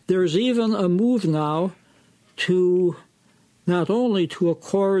 There's even a move now to not only to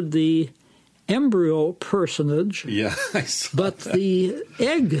accord the embryo personage, yeah, I saw but that. the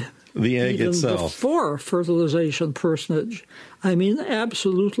egg itself, before fertilization personage. I mean,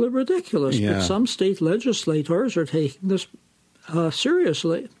 absolutely ridiculous. Yeah. But some state legislators are taking this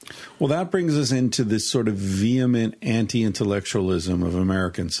seriously. Well, that brings us into this sort of vehement anti-intellectualism of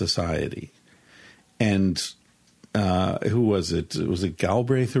American society. And who was it? Was it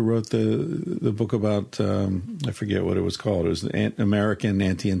Galbraith who wrote the book about, I forget what it was called. It was American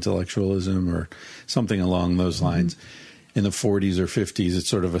Anti-Intellectualism or something along those lines. In the 40s or 50s, it's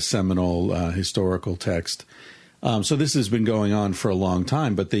sort of a seminal historical text. So this has been going on for a long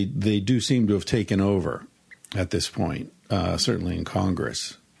time, but they do seem to have taken over at this point. Certainly in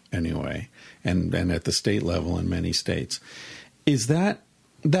Congress, anyway, and at the state level in many states. Is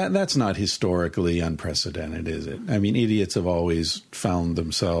that's not historically unprecedented, is it? I mean, idiots have always found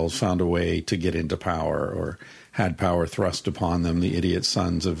a way to get into power or had power thrust upon them, the idiot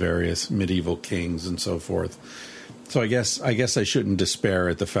sons of various medieval kings and so forth. So I guess I shouldn't despair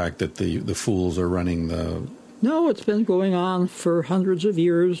at the fact that the fools are running the... No, it's been going on for hundreds of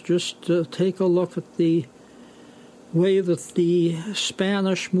years. Just take a look at the way that the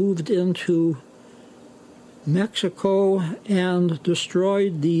Spanish moved into Mexico and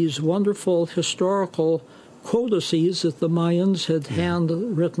destroyed these wonderful historical codices that the Mayans had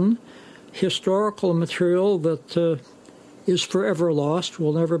handwritten, historical material that is forever lost.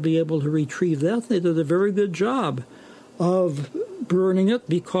 We'll never be able to retrieve that. They did a very good job of burning it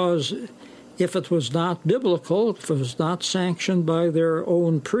because if it was not biblical, if it was not sanctioned by their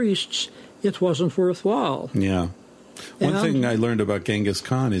own priests, it wasn't worthwhile. Yeah. One thing I learned about Genghis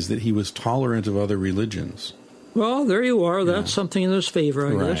Khan is that he was tolerant of other religions. Well, there you are. That's something in his favor,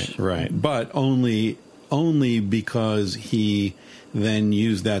 I guess. Right. But only because he then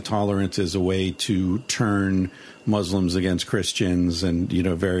used that tolerance as a way to turn Muslims against Christians and,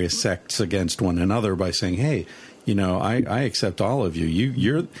 various sects against one another by saying, hey, I accept all of you.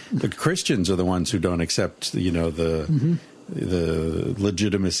 You're the Christians are the ones who don't accept, the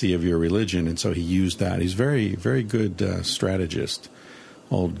legitimacy of your religion, and so he used that. He's very, very good strategist,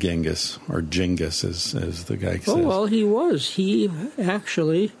 old Genghis, or Genghis, as the guy says. Oh, well, he was. He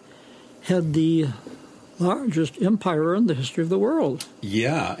actually had the largest empire in the history of the world.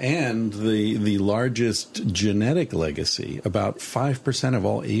 Yeah, and the largest genetic legacy. About 5% of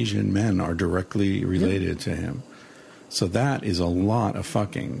all Asian men are directly related to him. So that is a lot of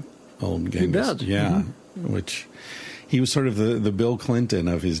fucking old Genghis. You bet. Yeah, which... He was sort of the Bill Clinton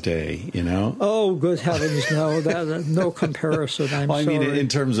of his day, you know? Oh, good heavens, no. No comparison, I'm sorry. I mean, in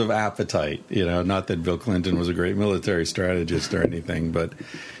terms of appetite, you know, not that Bill Clinton was a great military strategist or anything, but,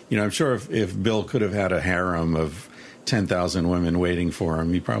 you know, I'm sure if Bill could have had a harem of 10,000 women waiting for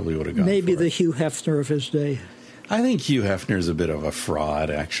him, he probably would have gone Maybe for the it. Hugh Hefner of his day. I think Hugh Hefner is a bit of a fraud,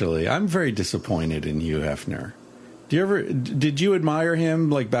 actually. I'm very disappointed in Hugh Hefner. Did you admire him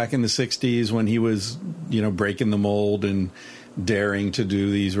like back in the 60s when he was, you know, breaking the mold and daring to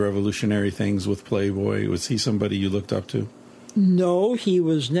do these revolutionary things with Playboy? Was he somebody you looked up to? No, he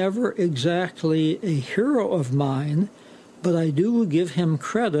was never exactly a hero of mine, but I do give him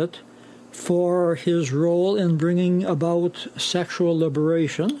credit for his role in bringing about sexual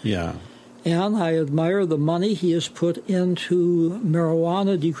liberation. Yeah. And I admire the money he has put into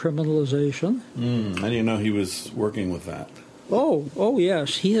marijuana decriminalization. I didn't know he was working with that. Oh,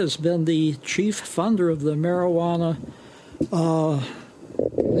 yes. He has been the chief funder of the marijuana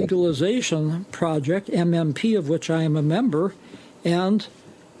legalization project, MMP, of which I am a member. And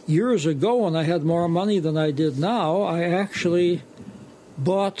years ago, when I had more money than I did now, I actually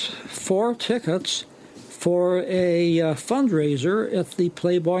bought 4 tickets for a fundraiser at the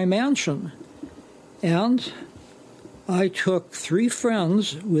Playboy Mansion. And I took 3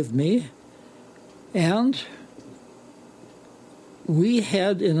 friends with me, and we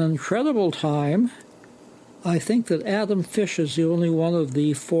had an incredible time. I think that Adam Fish is the only one of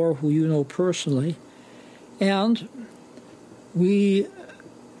the 4 who you know personally. And we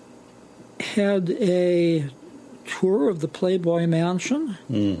had a tour of the Playboy Mansion.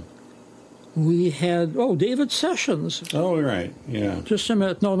 We had, David Sessions. Oh, right, yeah. Just a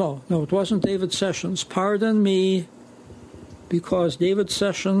minute. No, it wasn't David Sessions. Pardon me, because David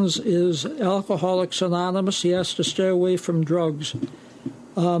Sessions is Alcoholics Anonymous. He has to stay away from drugs.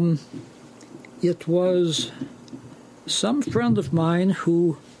 It was some friend of mine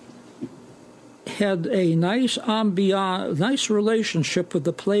who had a nice relationship with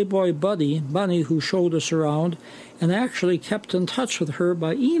the Playboy Bunny, who showed us around, and actually kept in touch with her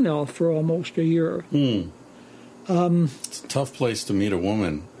by email for almost a year. It's a tough place to meet a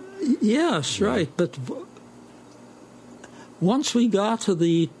woman. Yes, right. But once we got to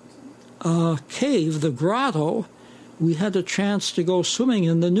the cave, the grotto, we had a chance to go swimming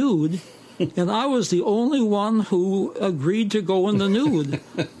in the nude. And I was the only one who agreed to go in the nude.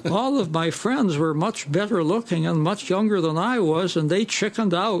 All of my friends were much better looking and much younger than I was, and they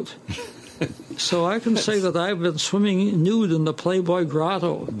chickened out. So I can say that I've been swimming nude in the Playboy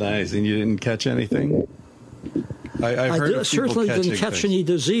Grotto. Nice. And you didn't catch anything? I've heard of people certainly didn't catch any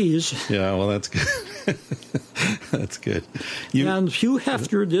disease. Yeah, well, that's good. That's good. And Hugh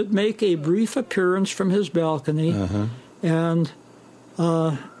Hefner did make a brief appearance from his balcony. And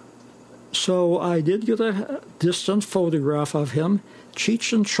so I did get a distant photograph of him.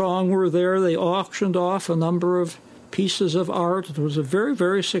 Cheech and Chong were there. They auctioned off a number of pieces of art. It was a very,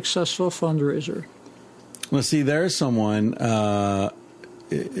 very successful fundraiser. Well, see, there's someone,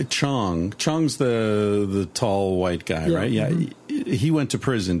 Chong's the tall white guy, right? Yeah. He went to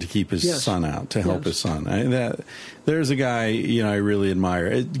prison to keep his son out, to help his son. There's a guy, you know, I really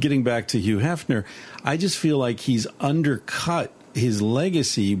admire. Getting back to Hugh Hefner, I just feel like he's undercut his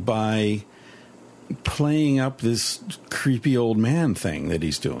legacy by playing up this creepy old man thing that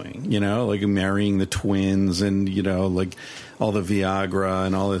he's doing, you know, like marrying the twins and, you know, like all the Viagra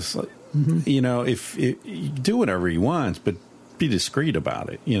and all this, you know, if do whatever he wants, but be discreet about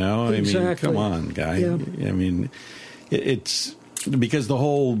it, you know? Exactly. I mean, come on, guy. Yeah. I mean, it's because the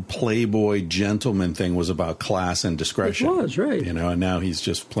whole Playboy gentleman thing was about class and discretion. It was, right. You know, and now he's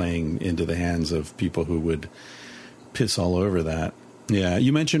just playing into the hands of people who would piss all over that. Yeah,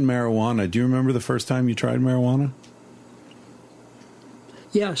 you mentioned marijuana. Do you remember the first time you tried marijuana?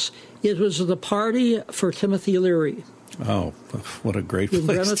 Yes, it was at the party for Timothy Leary. Oh, what a great in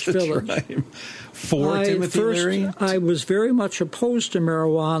place Greenwich to Village. try. For Timothy Leary? I was very much opposed to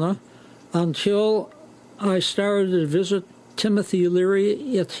marijuana until I started to visit Timothy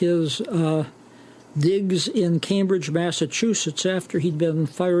Leary at his digs in Cambridge, Massachusetts, after he'd been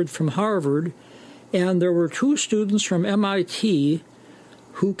fired from Harvard. And there were 2 students from MIT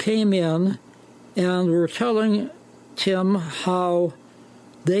who came in and were telling Tim how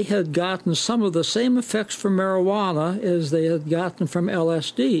they had gotten some of the same effects from marijuana as they had gotten from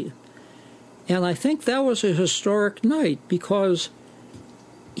LSD. And I think that was a historic night because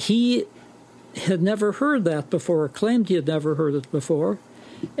he had never heard that before, claimed he had never heard it before.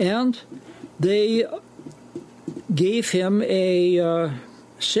 And they gave him a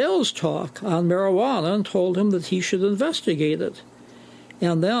sales talk on marijuana and told him that he should investigate it.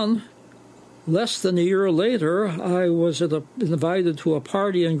 And then less than a year later, I was invited to a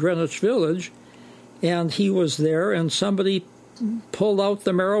party in Greenwich Village, and he was there, and somebody pulled out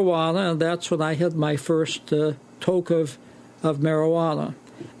the marijuana, and that's when I had my first toke of marijuana.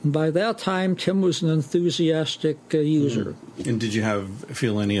 And by that time, Tim was an enthusiastic user. And did you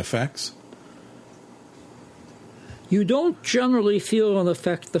feel any effects? You don't generally feel an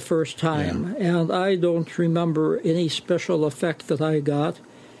effect the first time, and I don't remember any special effect that I got.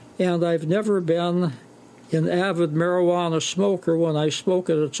 And I've never been an avid marijuana smoker. When I smoke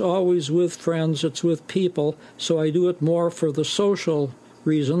it, it's always with friends, it's with people, so I do it more for the social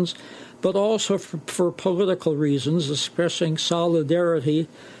reasons, but also for political reasons, expressing solidarity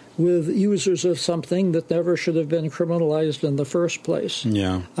with users of something that never should have been criminalized in the first place.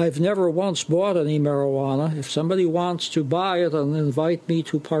 Yeah. I've never once bought any marijuana. If somebody wants to buy it and invite me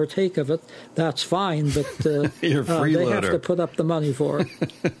to partake of it, that's fine, but You're a they have to put up the money for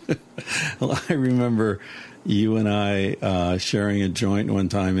it. Well, I remember you and I sharing a joint one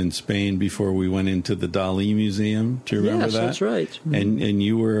time in Spain before we went into the Dalí Museum. Do you remember that? Yes, that's right. Mm-hmm. And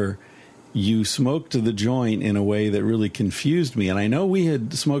you smoked the joint in a way that really confused me. And I know we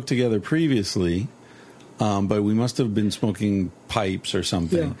had smoked together previously, but we must have been smoking pipes or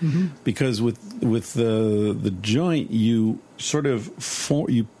something. Yeah. Mm-hmm. Because with the joint, you sort of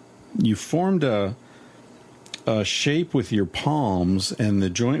you formed a shape with your palms, and the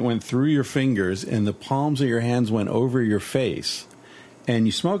joint went through your fingers, and the palms of your hands went over your face, and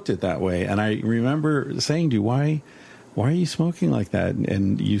you smoked it that way. And I remember saying to you, why are you smoking like that?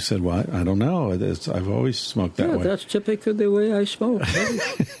 And you said, well, I don't know. I've always smoked that way. Yeah, that's typically the way I smoke.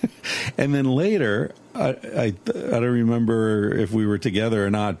 And then later, I don't remember if we were together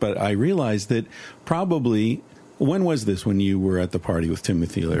or not, but I realized that probably, when was this, when you were at the party with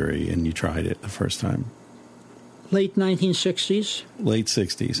Timothy Leary and you tried it the first time? Late 1960s. Late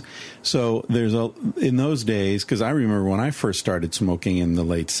 60s. So in those days, because I remember when I first started smoking in the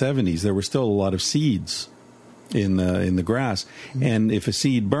late 70s, there were still a lot of seeds in the grass, mm-hmm. and if a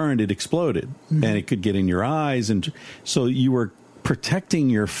seed burned, it exploded, mm-hmm. and it could get in your eyes, and so you were protecting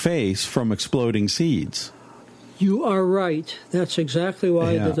your face from exploding seeds. You are right. That's exactly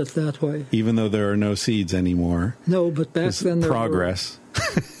why I did it that way. Even though there are no seeds anymore. No, but back then there progress.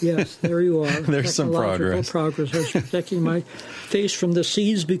 Yes, there you are. There's some progress. I was protecting my face from the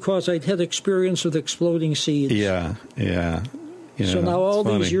seeds because I'd had experience with exploding seeds. Yeah. So now all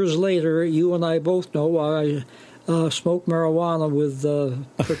these years later, you and I both know I smoke marijuana with to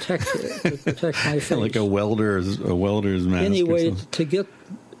protect my face. Like a welder's mask. Anyway, to get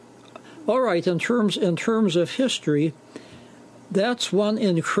all right in terms of history, that's one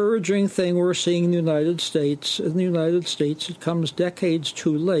encouraging thing we're seeing in the United States. In the United States, it comes decades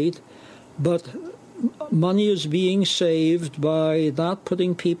too late, but money is being saved by not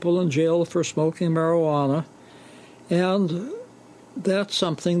putting people in jail for smoking marijuana, and that's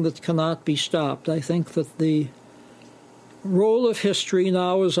something that cannot be stopped. I think that the role of history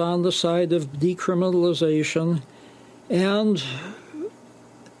now is on the side of decriminalization, and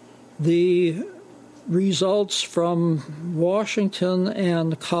the results from Washington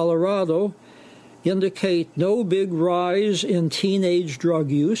and Colorado indicate no big rise in teenage drug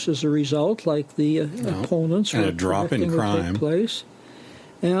use as a result, like the opponents and a drop in crime. Take place.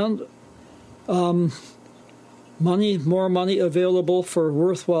 And more money available for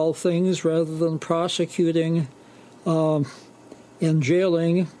worthwhile things rather than prosecuting and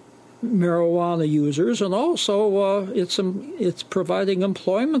jailing marijuana users, and also it's providing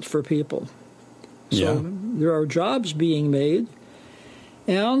employment for people. So there are jobs being made,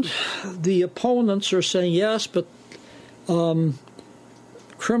 and the opponents are saying yes, but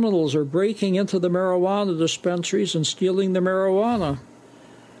criminals are breaking into the marijuana dispensaries and stealing the marijuana.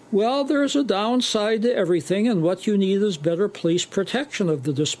 Well, there's a downside to everything, and what you need is better police protection of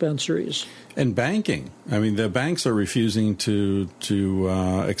the dispensaries. And banking. I mean, the banks are refusing to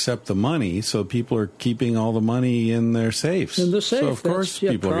accept the money, so people are keeping all the money in their safes. In the safe. So, of course,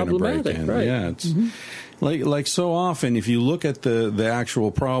 people are going to break in. Right. Yeah, it's like so often, if you look at the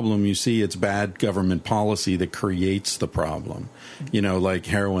actual problem, you see it's bad government policy that creates the problem. You know, like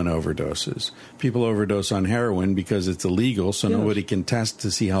heroin overdoses. People overdose on heroin because it's illegal, so nobody can test to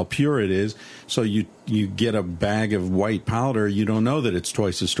see how pure it is. So you get a bag of white powder, you don't know that it's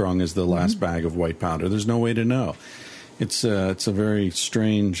twice as strong as the last bag of white powder. There's no way to know. It's a very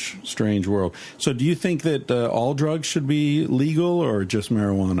strange world. So do you think that all drugs should be legal or just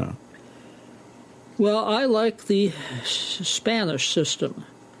marijuana? Well, I like the Spanish system.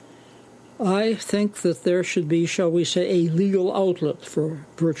 I think that there should be, shall we say, a legal outlet for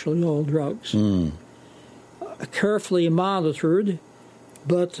virtually all drugs. Carefully monitored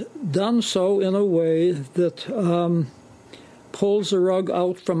but done so in a way that pulls the rug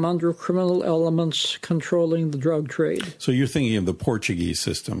out from under criminal elements controlling the drug trade. So you're thinking of the Portuguese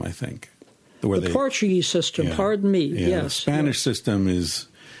system, I think. The Portuguese system, pardon me, yes. The Spanish system is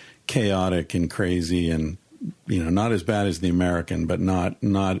chaotic and crazy and, not as bad as the American, but not.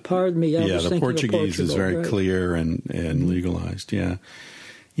 Pardon me, I was the thinking Portuguese of is very right. clear and legalized, yeah.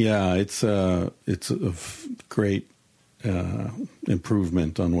 Yeah, it's a great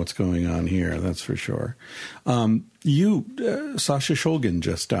improvement on what's going on here, that's for sure. Sasha Shulgin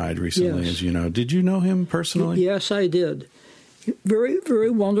just died recently, yes. as you know. Did you know him personally? Yes, I did. Very, very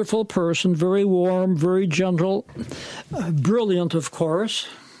wonderful person, very warm, very gentle, brilliant, of course.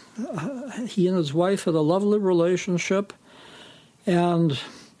 He and his wife had a lovely relationship, and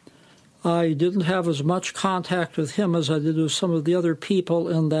I didn't have as much contact with him as I did with some of the other people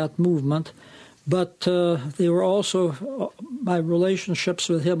in that movement. But they were also, my relationships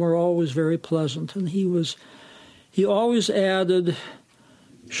with him were always very pleasant, and he always added,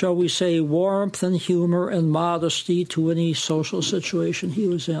 shall we say, warmth and humor and modesty to any social situation he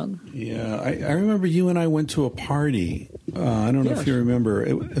was in. Yeah, I remember you and I went to a party. I don't know if you remember.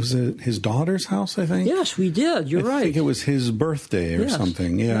 It was at his daughter's house, I think? Yes, we did. You're right. I think it was his birthday or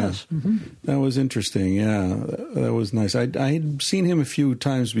something. Yeah, yes. Mm-hmm. That was interesting. Yeah, that was nice. I had seen him a few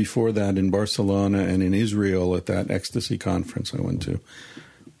times before that in Barcelona and in Israel at that ecstasy conference I went to.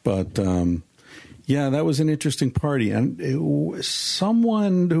 But yeah, that was an interesting party. And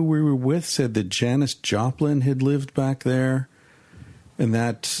someone who we were with said that Janis Joplin had lived back there. And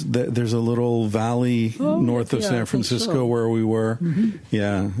that there's a little valley north of San Francisco where we were. Mm-hmm.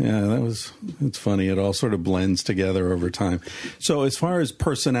 Yeah, it's funny. It all sort of blends together over time. So as far as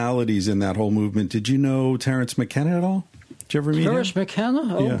personalities in that whole movement, did you know Terence McKenna at all? Did you ever meet Terence him?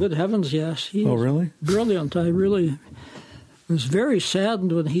 McKenna? Oh, good heavens, yes. He was really? Brilliant. I really was very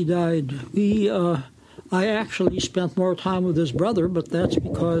saddened when he died. I actually spent more time with his brother, but that's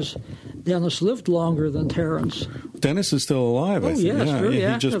because Dennis lived longer than Terence. Dennis is still alive, I think. Yes, very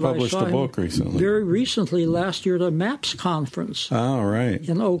active. He just published a book recently. Very recently, last year, at a MAPS conference. Oh, right.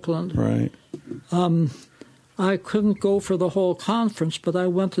 In Oakland. Right. I couldn't go for the whole conference, but I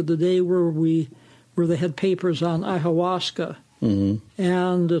went to the day where they had papers on ayahuasca. Mm-hmm.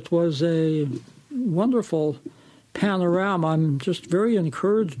 And it was a wonderful panorama. I'm just very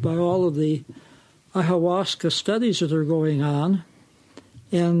encouraged by all of the ayahuasca studies that are going on.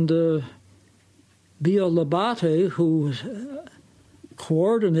 And Bia Labate, who's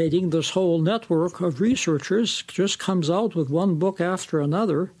coordinating this whole network of researchers, just comes out with one book after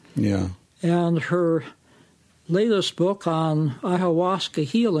another. Yeah. And her latest book on ayahuasca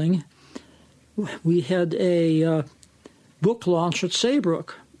healing, we had a book launch at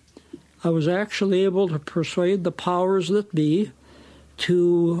Saybrook. I was actually able to persuade the powers that be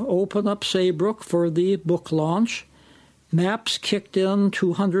to open up Saybrook for the book launch. MAPS kicked in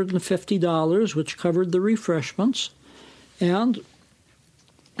 $250, which covered the refreshments, and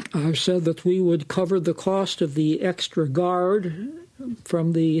I said that we would cover the cost of the extra guard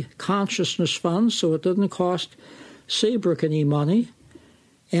from the Consciousness Fund, so it didn't cost Saybrook any money,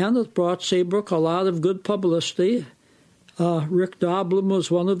 and it brought Saybrook a lot of good publicity. Rick Doblin was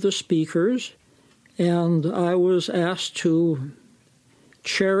one of the speakers, and I was asked to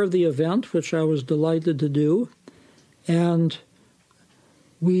chair the event, which I was delighted to do. And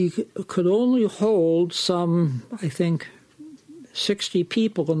we could only hold some, I think, 60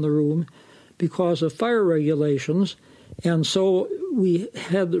 people in the room because of fire regulations. And so we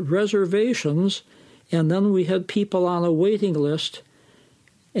had reservations, and then we had people on a waiting list.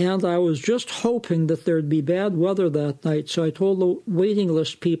 And I was just hoping that there'd be bad weather that night, so I told the waiting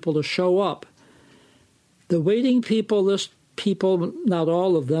list people to show up. The waiting list people, not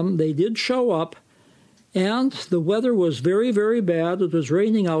all of them, they did show up. And the weather was very, very bad. It was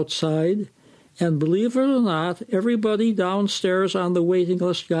raining outside. And believe it or not, everybody downstairs on the waiting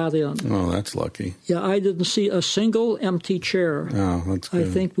list got in. Oh, that's lucky. Yeah, I didn't see a single empty chair. Oh, that's good. I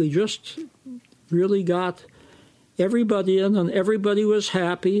think we just really got everybody in, and everybody was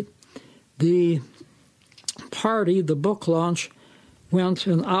happy. The party, the book launch, went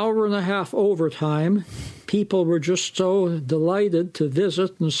an hour and a half overtime. People were just so delighted to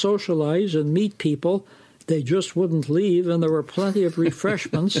visit and socialize and meet people. They just wouldn't leave, and there were plenty of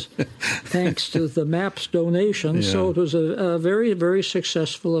refreshments thanks to the MAPS donation. Yeah. So it was a very, very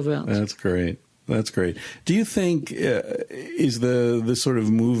successful event. That's great. That's great. Do you think is the sort of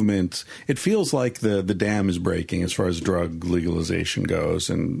movement? It feels like the dam is breaking as far as drug legalization goes,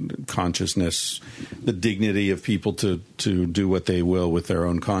 and consciousness, the dignity of people to do what they will with their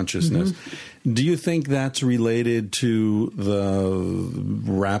own consciousness. Mm-hmm. Do you think that's related to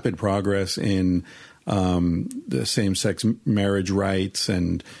the rapid progress in the same-sex marriage rights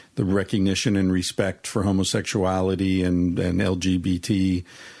and the recognition and respect for homosexuality and LGBTQ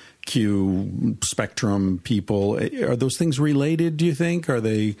spectrum people? Are those things related, do you think? Are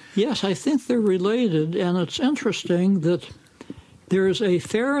they? Yes, I think they're related, and it's interesting that there's a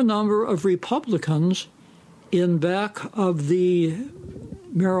fair number of Republicans in back of the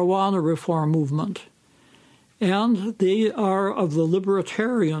marijuana reform movement, and they are of the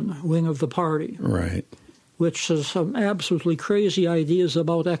libertarian wing of the party, right? Which has some absolutely crazy ideas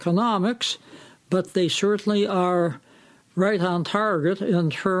about economics, but they certainly are right on target in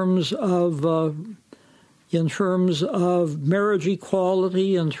terms of marriage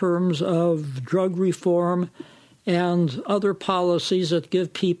equality, in terms of drug reform, and other policies that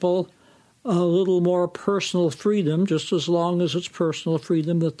give people a little more personal freedom, just as long as it's personal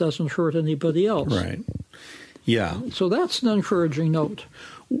freedom that doesn't hurt anybody else. Right. Yeah. So that's an encouraging note.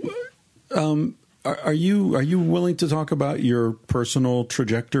 Are you willing to talk about your personal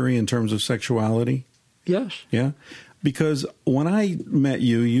trajectory in terms of sexuality? Yes. Yeah. Because when I met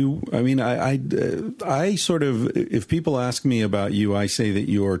you, I sort of, if people ask me about you, I say that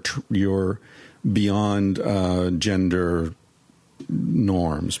you're beyond gender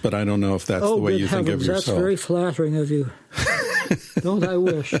norms, but I don't know if that's the way you think of yourself. That's very flattering of you. Don't I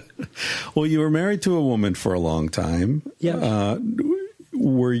wish? Well, you were married to a woman for a long time. Yes. Do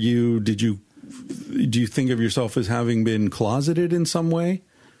you think of yourself as having been closeted in some way?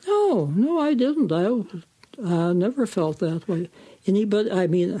 No, I didn't. I never felt that way.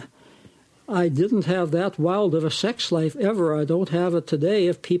 I didn't have that wild of a sex life ever. I don't have it today.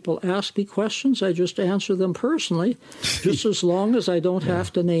 If people ask me questions, I just answer them personally, just as long as I don't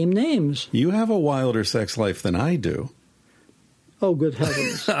have to name names. You have a wilder sex life than I do. Oh, good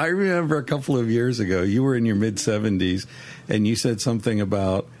heavens. I remember a couple of years ago, you were in your mid-70s, and you said something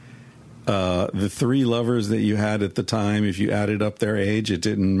about the 3 lovers that you had at the time. If you added up their age, it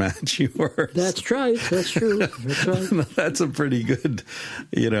didn't match yours. That's right. That's true. That's right. That's a pretty good,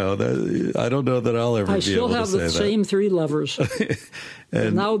 I don't know that I'll ever be able to say that. I still have the same 3 lovers.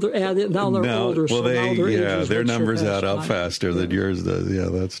 And now they're older. Well, their numbers add up faster than yours does. Yeah,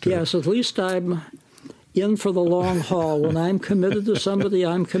 that's true. Yes, at least I'm in for the long haul. When I'm committed to somebody,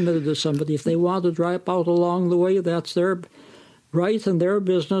 I'm committed to somebody. If they want to drop out along the way, that's their right and their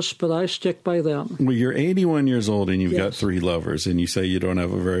business, but I stick by them. Well, you're 81 years old and you've got 3 lovers, and you say you don't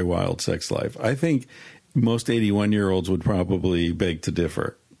have a very wild sex life. I think most 81-year-olds would probably beg to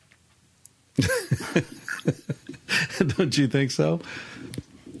differ. Don't you think so?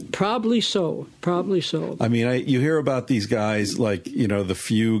 Probably so. I mean, you hear about these guys, like, the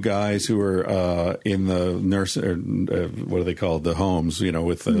few guys who are in the nurse, or what are they called, the homes,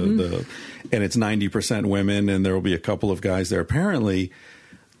 with the and it's 90% women, and there will be a couple of guys there. Apparently,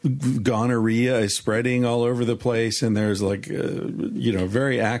 gonorrhea is spreading all over the place, and there's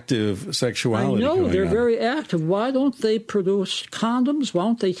very active sexuality. I know, they're on. very active. Why don't they produce condoms? Why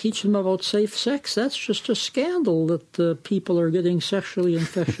don't they teach them about safe sex? That's just a scandal that people are getting sexually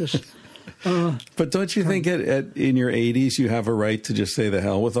infectious. But don't you think in your 80s you have a right to just say the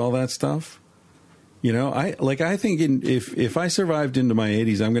hell with all that stuff? I think if I survived into my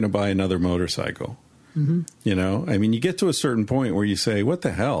 80s, I'm going to buy another motorcycle. Mm-hmm. You get to a certain point where you say, what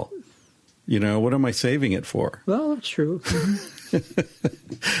the hell? What am I saving it for? Well, that's true.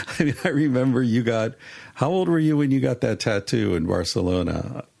 Mm-hmm. I remember how old were you when you got that tattoo in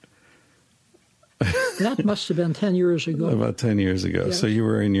Barcelona? That must have been 10 years ago. About 10 years ago. Yes. So you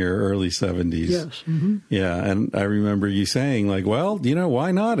were in your early 70s. Yes. Mm-hmm. Yeah, and I remember you saying,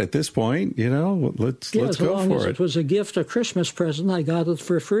 why not at this point? Let's go for it. As long as it was a gift, a Christmas present, I got it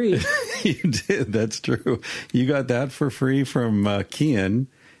for free. You did. That's true. You got that for free from Kian,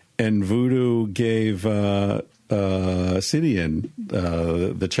 and Voodoo gave Sidian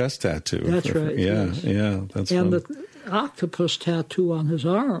the chest tattoo. That's right. Yeah, yes. Yeah. That's and fun. The octopus tattoo on his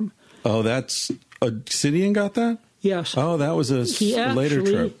arm. Oh, that's Sidian got that? Yes. Oh, that was a later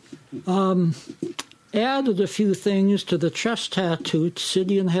trip. Added a few things to the chest tattoo.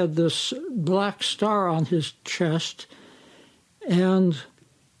 Sidian had this black star on his chest, and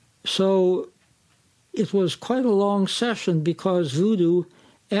so it was quite a long session because Voodoo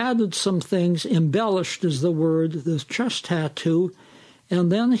added some things, embellished is the word, the chest tattoo,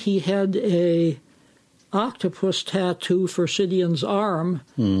 and then he had a octopus tattoo for Sidian's arm,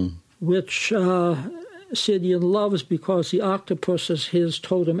 which Sidian loves because the octopus is his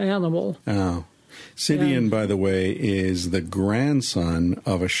totem animal. Oh. Sidian, by the way, is the grandson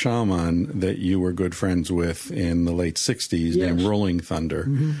of a shaman that you were good friends with in the late 60s named Rolling Thunder.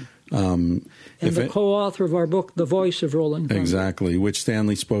 And the co-author of our book, The Voice of Rolling Thunder. Exactly, which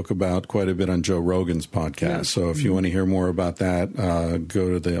Stanley spoke about quite a bit on Joe Rogan's podcast. Yes. So if you want to hear more about that,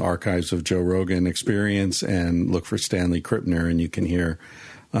 go to the archives of Joe Rogan Experience and look for Stanley Krippner, and you can hear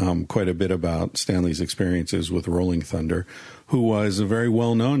quite a bit about Stanley's experiences with Rolling Thunder, who was a very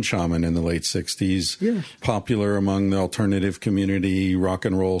well-known shaman in the late 60s, popular among the alternative community, rock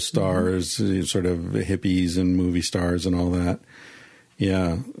and roll stars, sort of hippies and movie stars and all that.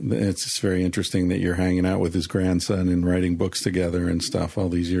 Yeah, it's very interesting that you're hanging out with his grandson and writing books together and stuff all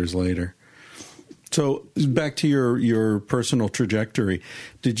these years later. So back to your personal trajectory,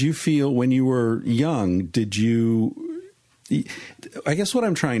 did you feel when you were young, I guess what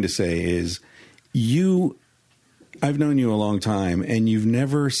I'm trying to say is I've known you a long time, and you've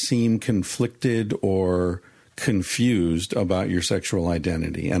never seemed conflicted or confused about your sexual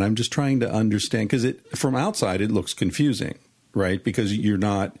identity. And I'm just trying to understand, because from outside it looks confusing, right? Because you're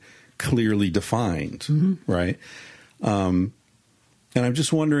not clearly defined, right? And I'm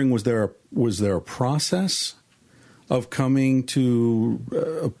just wondering, was there a process of coming to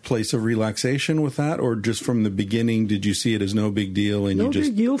a place of relaxation with that, or just from the beginning, did you see it as no big deal? And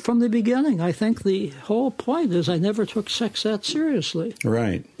big deal from the beginning. I think the whole point is I never took sex that seriously.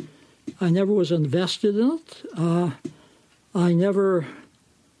 Right. I never was invested in it. I never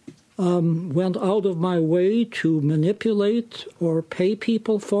went out of my way to manipulate or pay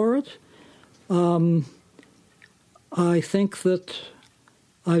people for it. I think that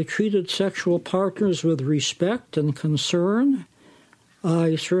I treated sexual partners with respect and concern.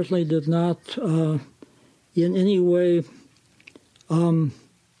 I certainly did not in any way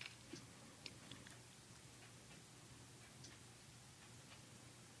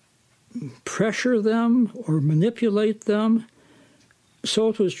pressure them or manipulate them. So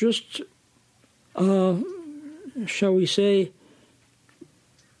it was just, shall we say,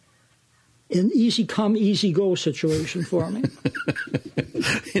 an easy come, easy go situation for me.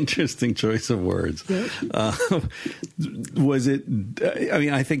 Interesting choice of words. Yes. Was it, I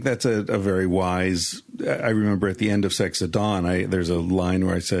mean, I think that's a very wise, I remember at the end of Sex at Dawn, there's a line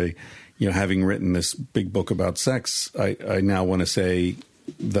where I say, having written this big book about sex, I now want to say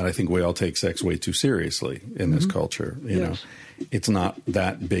that I think we all take sex way too seriously in this culture. You know, it's not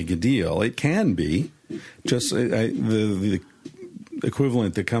that big a deal. It can be. Just the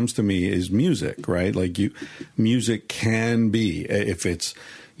equivalent that comes to me is music, right? Like music can be, if it's,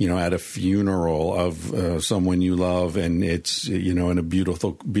 at a funeral of someone you love, and it's, in a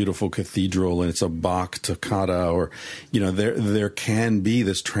beautiful, beautiful cathedral, and it's a Bach toccata, or, there can be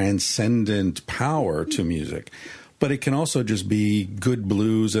this transcendent power to music. But it can also just be good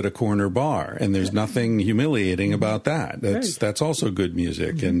blues at a corner bar, and there's nothing humiliating about that. That's also good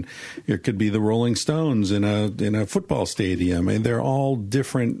music, and it could be the Rolling Stones in a football stadium, and they're all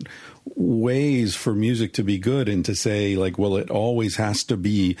different ways for music to be good, and to say like, well, it always has to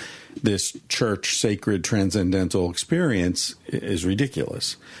be this church sacred transcendental experience is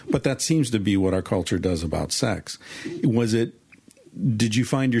ridiculous. But that seems to be what our culture does about sex. Did you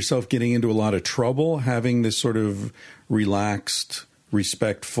find yourself getting into a lot of trouble having this sort of relaxed,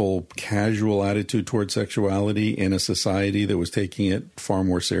 respectful, casual attitude toward sexuality in a society that was taking it far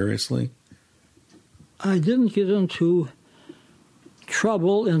more seriously? I didn't get into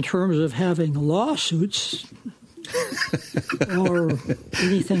trouble in terms of having lawsuits or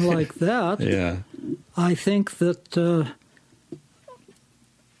anything like that. Yeah. I think that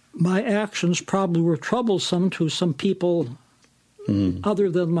my actions probably were troublesome to some people other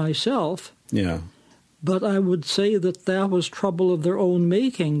than myself. Yeah. But I would say that was trouble of their own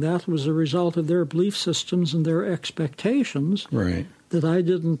making. That was a result of their belief systems and their expectations. Right. That I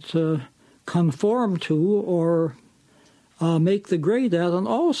didn't conform to or make the grade at. And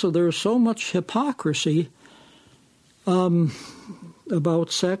also there's so much hypocrisy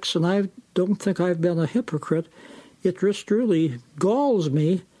about sex, and I don't think I've been a hypocrite. It just really galls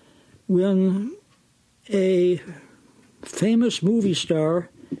me when a famous movie star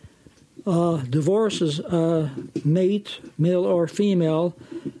divorces a mate, male or female,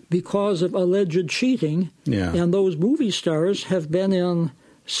 because of alleged cheating. Yeah. And those movie stars have been in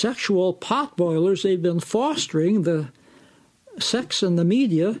sexual potboilers. They've been fostering the sex in the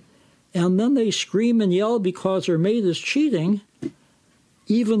media, and then they scream and yell because their mate is cheating,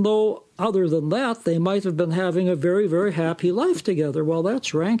 even though other than that, they might have been having a very, very happy life together. Well,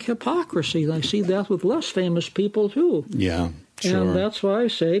 that's rank hypocrisy. And I see that with less famous people, too. Yeah. Sure. And that's why I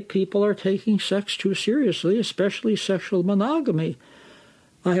say people are taking sex too seriously, especially sexual monogamy.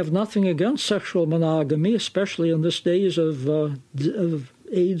 I have nothing against sexual monogamy, especially in this days of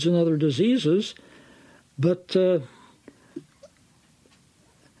AIDS and other diseases, but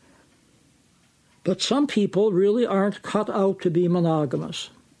some people really aren't cut out to be monogamous.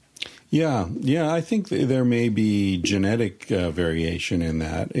 Yeah, I think there may be genetic variation in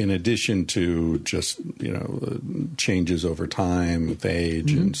that, in addition to just changes over time with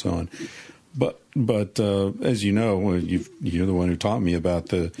age and so on. But as you know, you're the one who taught me about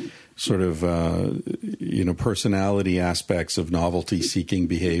the sort of personality aspects of novelty-seeking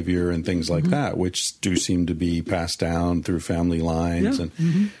behavior and things like that, which do seem to be passed down through family lines,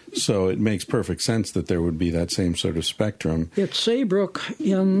 and so it makes perfect sense that there would be that same sort of spectrum. At Saybrook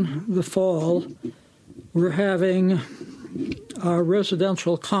in the fall, we're having a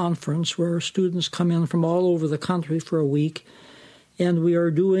residential conference where students come in from all over the country for a week, and we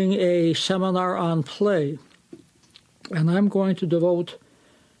are doing a seminar on play. And I'm going to devote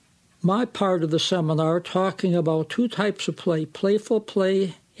my part of the seminar talking about two types of play, playful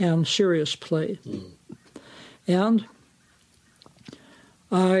play and serious play. And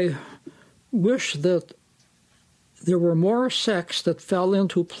I wish that there were more sex that fell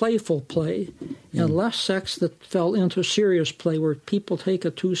into playful play and less sex that fell into serious play, where people take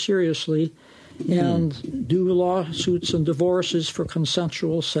it too seriously and do lawsuits and divorces for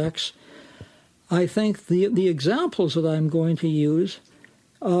consensual sex. I think the examples that I'm going to use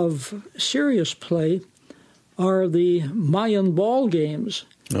of serious play are the Mayan ball games.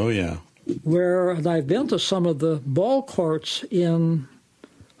 Oh, yeah. Where I've been to some of the ball courts in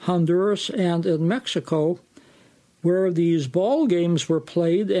Honduras and in Mexico, where these ball games were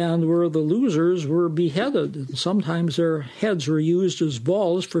played and where the losers were beheaded. And sometimes their heads were used as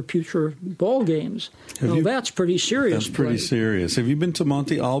balls for future ball games. That's pretty serious. That's pretty serious. Have you been to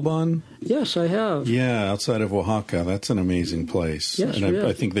Monte Alban? Yes, I have. Yeah, outside of Oaxaca. That's an amazing place. Yes, and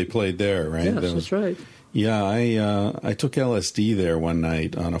I think they played there, right? Yes, that's right. Yeah, I took LSD there one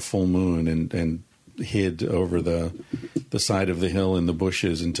night on a full moon and hid over the side of the hill in the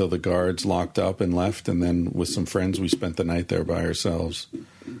bushes until the guards locked up and left, and then with some friends we spent the night there by ourselves.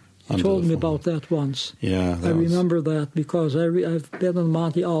 You told me about that once. Yeah. I remember that because I've been in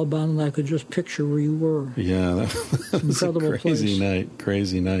Monte Alban and I could just picture where you were. Yeah, that was a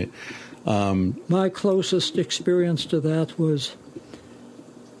crazy night. My closest experience to that was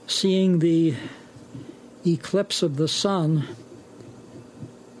seeing the eclipse of the sun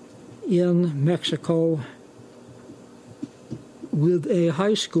in Mexico with a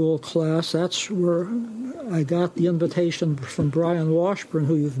high school class. That's where I got the invitation from Brian Washburn,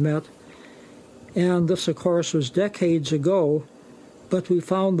 who you've met. And this, of course, was decades ago, but we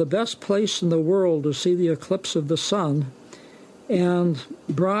found the best place in the world to see the eclipse of the sun. And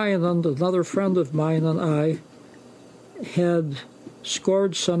Brian and another friend of mine and I had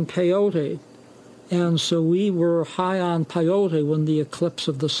scored some peyote. And so we were high on peyote when the eclipse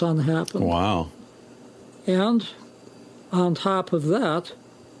of the sun happened. Wow. And on top of that,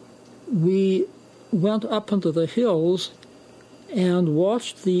 we went up into the hills and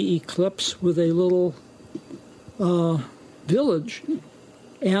watched the eclipse with a little village.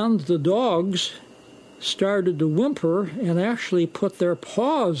 And the dogs started to whimper and actually put their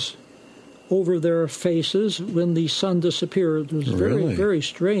paws over their faces when the sun disappeared. It was very, very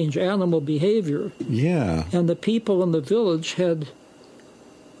strange animal behavior. Yeah. And the people in the village had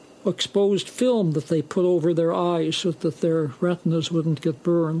exposed film that they put over their eyes so that their retinas wouldn't get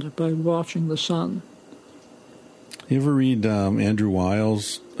burned by watching the sun. You ever read Andrew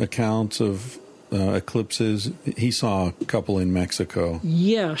Weil's accounts of eclipses? He saw a couple in Mexico.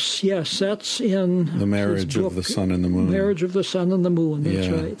 Yes, that's in The Marriage of the Sun and the Moon. Marriage of the Sun and the Moon, that's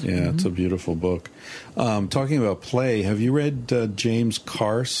right. Yeah, It's a beautiful book. Talking about play, have you read James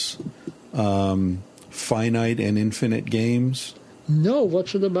Carse, Finite and Infinite Games? No,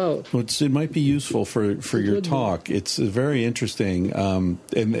 what's it about? Well, it might be useful for your talk. It's very interesting, and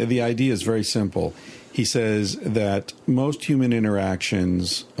the idea is very simple. He says that most human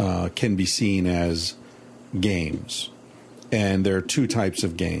interactions can be seen as games, and there are two types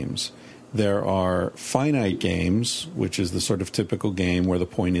of games. There are finite games, which is the sort of typical game where the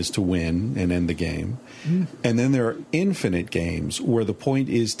point is to win and end the game. And then there are infinite games where the point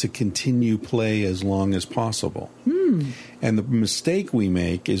is to continue play as long as possible. And the mistake we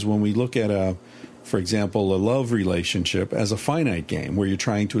make is when we look at a for example, a love relationship as a finite game where you're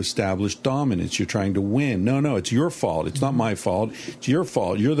trying to establish dominance. You're trying to win. No, it's your fault. It's not my fault. It's your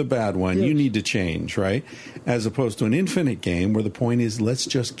fault. You're the bad one. Yes. You need to change, right? As opposed to an infinite game where the point is, let's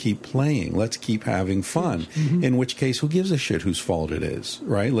just keep playing. Let's keep having fun. In which case, who gives a shit whose fault it is,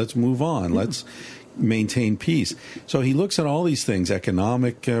 right? Let's move on. Let's maintain peace. So he looks at all these things,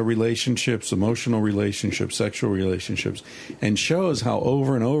 economic relationships, emotional relationships, sexual relationships, and shows how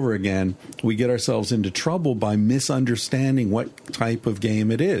over and over again we get ourselves into trouble by misunderstanding what type of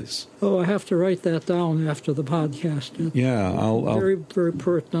game it is. Oh, I have to write that down after the podcast. Yeah, I'll very, very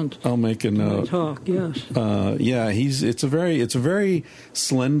pertinent. I'll make a note. Talk, yes. Yeah, it's a very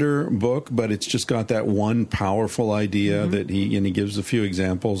slender book, but it's just got that one powerful idea that he gives a few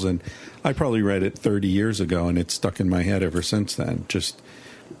examples, and I probably read it 30 years ago, and it's stuck in my head ever since then. Just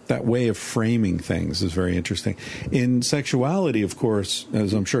that way of framing things is very interesting. In sexuality, of course,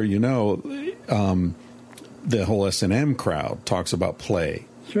 as I'm sure you know, the whole S&M crowd talks about play.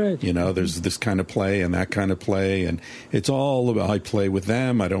 That's right. You know, there's this kind of play and that kind of play, and it's all about I play with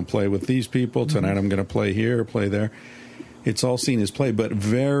them, I don't play with these people. Tonight I'm going to play here, play there. It's all seen as play, but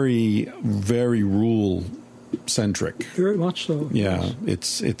very, very rule-centric. Very much so. Yeah,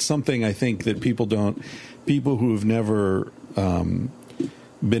 yes. it's something I think that people who have never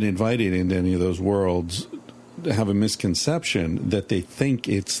been invited into any of those worlds have a misconception that they think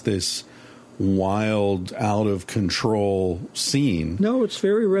it's this wild, out of control scene. No, it's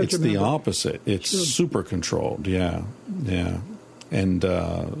very regimented. It's the opposite. It's super controlled. Yeah. And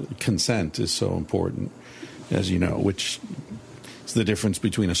consent is so important, as you know, which is the difference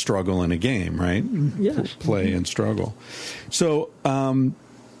between a struggle and a game, right? Yes. Play and struggle. So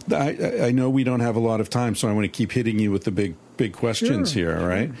I know we don't have a lot of time, so I want to keep hitting you with the big questions here, all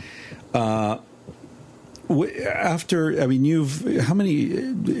right? How many,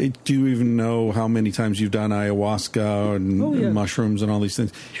 do you even know how many times you've done ayahuasca and mushrooms and all these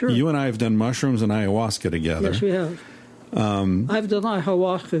things? Sure. You and I have done mushrooms and ayahuasca together. Yes, we have. I've done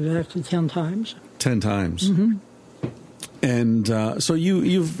ayahuasca actually 10 times. 10 times. Mm-hmm. And so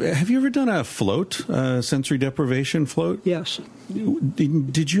have you ever done a float, sensory deprivation float? Yes.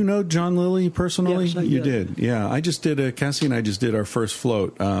 Did you know John Lilly personally? Yes, I You did. Yeah. I just did Cassie and I just did our first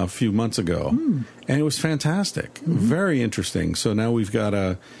float a few months ago, and it was fantastic. Very interesting. So now we've got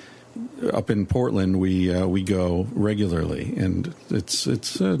up in Portland. We go regularly, and it's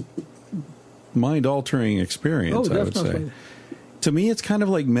a mind-altering experience. Oh, I would definitely. say. To me, it's kind of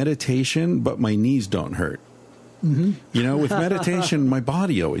like meditation, but my knees don't hurt. You know, with meditation, my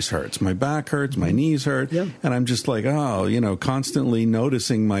body always hurts. My back hurts, my knees hurt, and I'm just like, constantly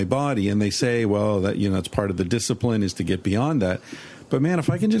noticing my body. And they say, well, that it's part of the discipline is to get beyond that. But man, if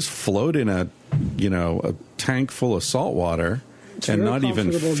I can just float in a tank full of salt water and not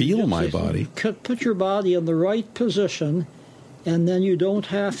even feel my body, put your body in the right position, and then you don't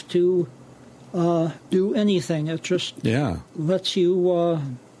have to do anything. It just lets you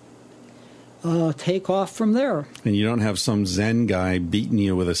take off from there. And you don't have some Zen guy beating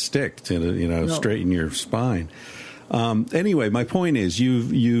you with a stick to straighten your spine. Anyway, my point is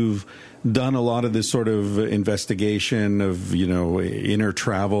you've done a lot of this sort of investigation of inner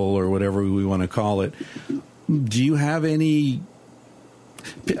travel or whatever we want to call it. Do you have any?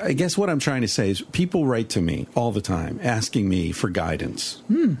 I guess what I'm trying to say is people write to me all the time asking me for guidance.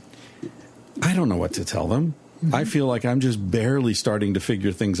 I don't know what to tell them. I feel like I'm just barely starting to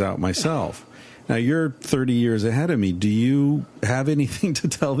figure things out myself. Now, you're 30 years ahead of me. Do you have anything to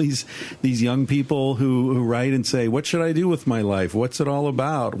tell these young people who write and say, what should I do with my life? What's it all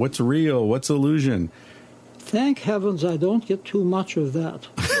about? What's real? What's illusion? Thank heavens I don't get too much of that.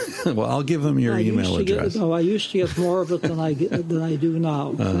 Well, I'll give them your email address. I used to get more of it than I do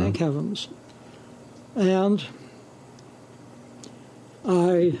now. Thank heavens. And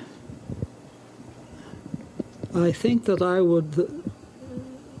I think that I would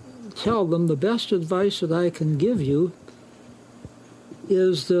tell them the best advice that I can give you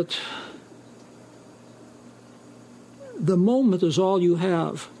is that the moment is all you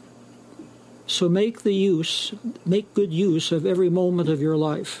have. So make good use of every moment of your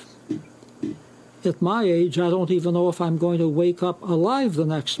life. At my age, I don't even know if I'm going to wake up alive the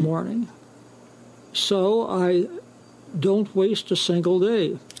next morning. So I don't waste a single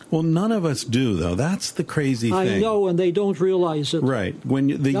day. Well, none of us do, though. That's the crazy thing. I know, and they don't realize it. Right. When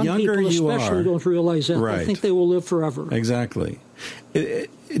the Young younger people you especially don't realize that. Right. They think they will live forever. Exactly.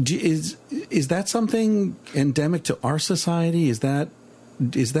 Is that something endemic to our society? Is that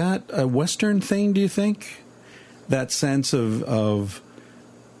a Western thing, do you think? That sense of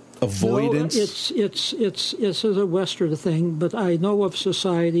avoidance? No, it's a Western thing, but I know of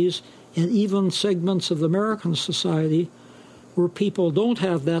societies and even segments of the American society where people don't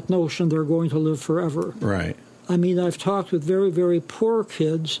have that notion they're going to live forever. Right. I mean, I've talked with very, very poor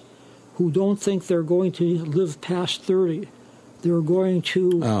kids who don't think they're going to live past 30. They're going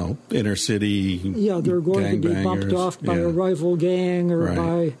to... inner city Yeah, they're going to be bumped off by a rival gang or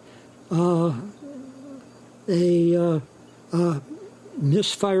by a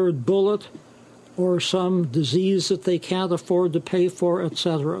misfired bullet or some disease that they can't afford to pay for,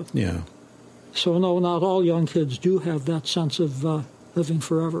 etc. Yeah. So no, not all young kids do have that sense of living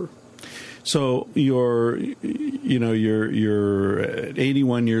forever. So you're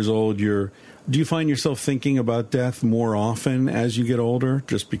 81 years old. Do you find yourself thinking about death more often as you get older?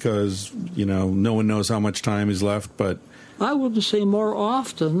 Just because no one knows how much time is left, but I wouldn't say more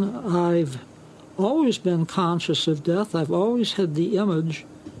often. I've always been conscious of death. I've always had the image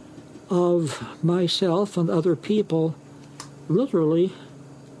of myself and other people literally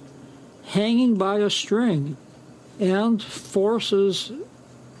hanging by a string, and forces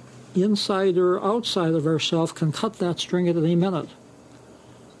inside or outside of ourselves can cut that string at any minute.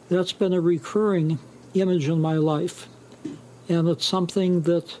 That's been a recurring image in my life, and it's something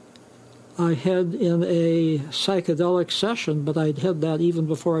that I had in a psychedelic session, but I'd had that even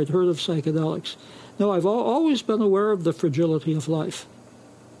before I'd heard of psychedelics. No, I've always been aware of the fragility of life.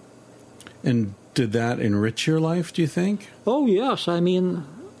 And did that enrich your life, do you think? Oh, yes. I mean,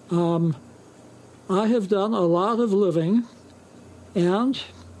 I have done a lot of living, and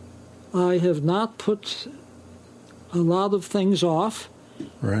I have not put a lot of things off.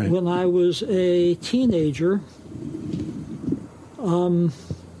 Right. When I was a teenager,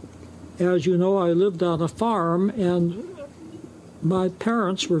 as you know, I lived on a farm, and my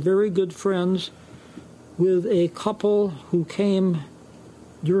parents were very good friends with a couple who came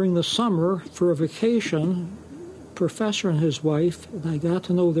during the summer for a vacation, professor and his wife, and I got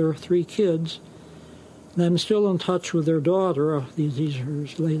to know their 3 kids. And I'm still in touch with their daughter these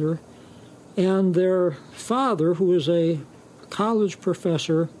years later. And their father, who was a college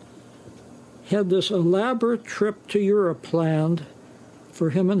professor, had this elaborate trip to Europe planned for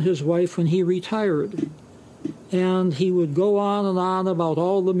him and his wife when he retired. And he would go on and on about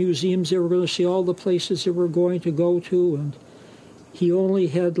all the museums they were going to see, all the places they were going to go to, and he only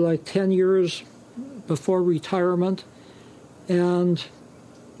had like 10 years before retirement, and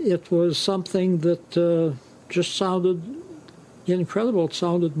it was something that just sounded incredible. It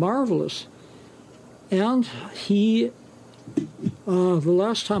sounded marvelous. And he, the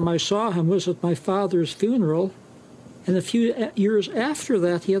last time I saw him was at my father's funeral, and a few years after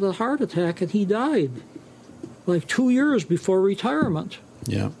that he had a heart attack and he died, like 2 years before retirement.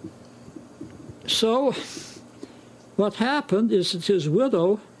 Yeah. So what happened is that his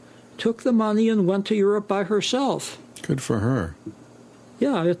widow took the money and went to Europe by herself. Good for her.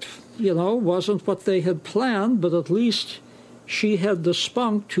 Yeah, it wasn't what they had planned, but at least she had the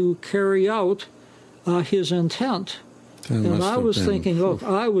spunk to carry out his intent. And I was thinking, look,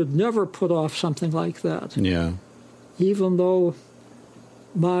 I would never put off something like that. Yeah. Even though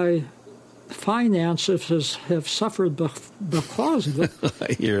my finances have suffered because of it.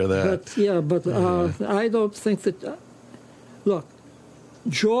 I hear that. But I don't think that... look,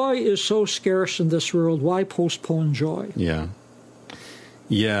 joy is so scarce in this world. Why postpone joy? Yeah.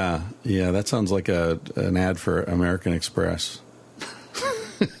 Yeah. That sounds like an ad for American Express.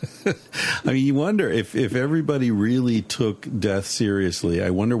 I mean, you wonder if everybody really took death seriously, I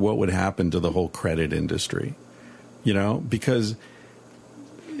wonder what would happen to the whole credit industry. Because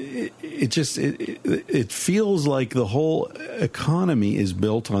it feels like the whole economy is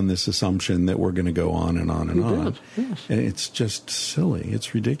built on this assumption that we're going to go on and on and on. Yes. And it's just silly.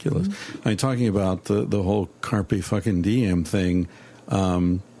 It's ridiculous. Mm-hmm. I mean, talking about the whole carpe fucking diem thing,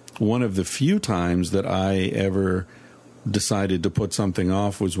 one of the few times that I ever decided to put something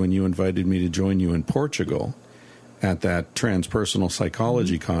off was when you invited me to join you in Portugal at that transpersonal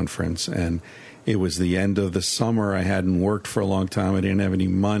psychology conference. And it was the end of the summer. I hadn't worked for a long time. I didn't have any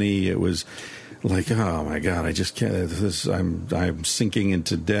money. It was like, oh my God, I just can't. I'm sinking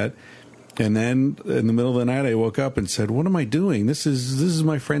into debt. And then in the middle of the night, I woke up and said, "What am I doing? This is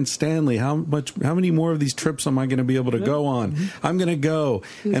my friend Stanley. How many more of these trips am I going to be able to go on? I'm going to go.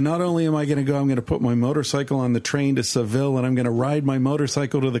 And not only am I going to go, I'm going to put my motorcycle on the train to Seville, and I'm going to ride my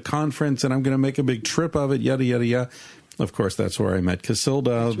motorcycle to the conference, and I'm going to make a big trip of it, yada, yada, yada." Of course, that's where I met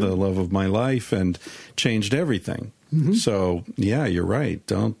Casilda, the love of my life, and changed everything. Mm-hmm. So, yeah, you're right.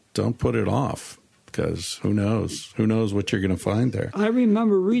 Don't put it off, because who knows? Who knows what you're going to find there? I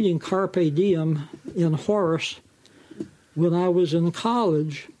remember reading Carpe Diem in Horace when I was in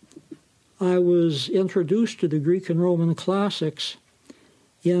college. I was introduced to the Greek and Roman classics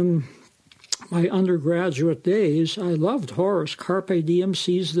in my undergraduate days, I loved Horace. Carpe diem,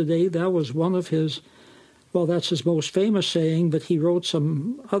 seize the day. That was one of his, well, that's his most famous saying, but he wrote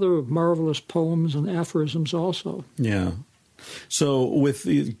some other marvelous poems and aphorisms also. Yeah. So with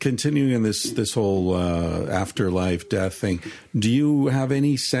continuing in this whole afterlife, death thing, do you have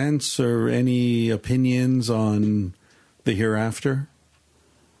any sense or any opinions on the hereafter?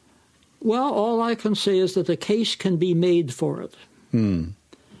 Well, all I can say is that the case can be made for it.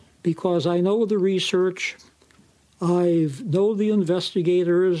 Because I know the research, I know the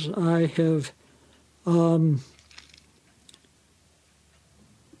investigators, I have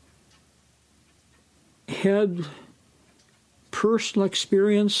had personal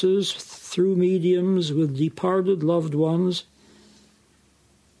experiences through mediums with departed loved ones,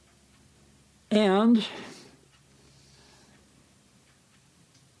 and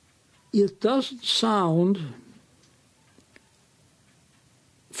it doesn't sound,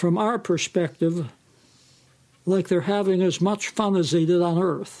 from our perspective, like they're having as much fun as they did on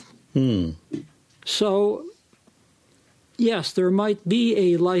Earth. So, yes, there might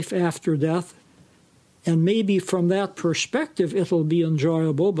be a life after death, and maybe from that perspective it'll be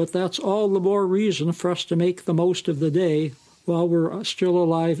enjoyable, but that's all the more reason for us to make the most of the day while we're still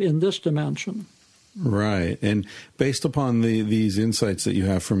alive in this dimension. Right. And based upon these insights that you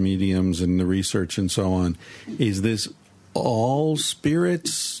have from mediums and the research and so on, is this all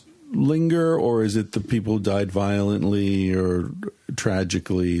spirits linger, or is it the people who died violently or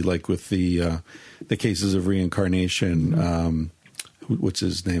tragically, like with the cases of reincarnation? What's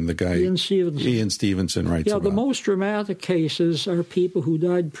his name? The guy Ian Stevenson. Ian Stevenson writes about. The most dramatic cases are people who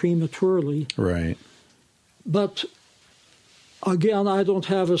died prematurely. Right. But again, I don't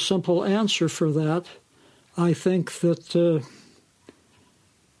have a simple answer for that. I think that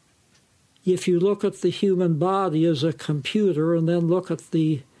if you look at the human body as a computer and then look at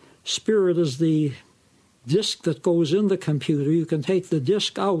the spirit as the disk that goes in the computer, you can take the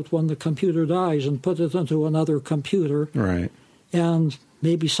disk out when the computer dies and put it into another computer. Right. And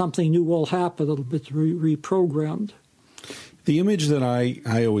maybe something new will happen. It'll be reprogrammed. The image that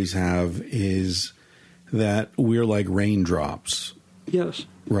I always have is that we're like raindrops. Yes.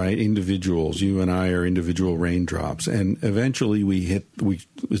 Right? Individuals. You and I are individual raindrops. And eventually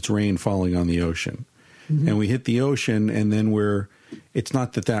it's rain falling on the ocean. And we hit the ocean, and then it's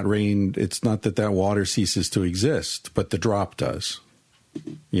not that water ceases to exist, but the drop does.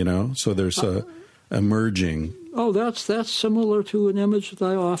 You know? So there's a merging. Oh, that's similar to an image that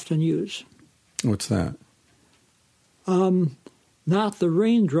I often use. What's that? Not the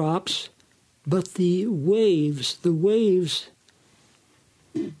raindrops, but the waves. The waves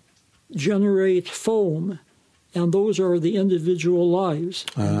generate foam, and those are the individual lives.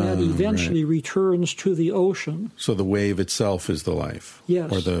 And that eventually returns to the ocean. So the wave itself is the life?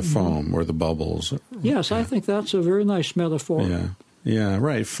 Yes. Or the foam, or the bubbles? Yes, I think that's a very nice metaphor. Yeah. Yeah,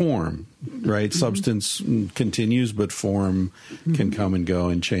 right. Form, right? Substance continues, but form can come and go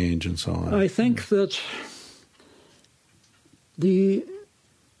and change and so on. I think that the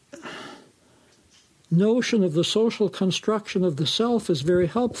notion of the social construction of the self is very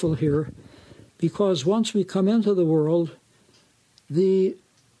helpful here, because once we come into the world, the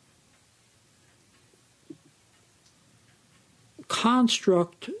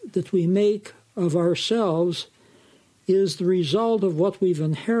construct that we make of ourselves is the result of what we've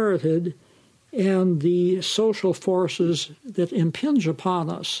inherited and the social forces that impinge upon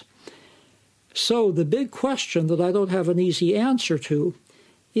us. So the big question that I don't have an easy answer to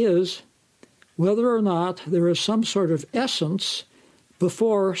is whether or not there is some sort of essence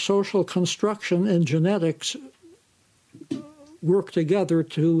before social construction and genetics work together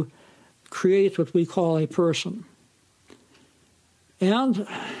to create what we call a person. And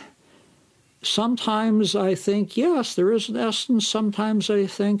sometimes I think, yes, there is an essence. Sometimes I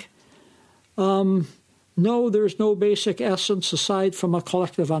think, no, there's no basic essence aside from a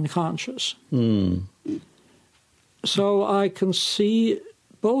collective unconscious. So I can see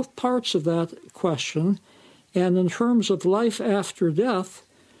both parts of that question. And in terms of life after death,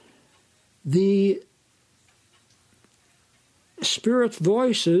 the spirit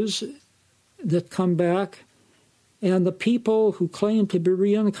voices that come back and the people who claim to be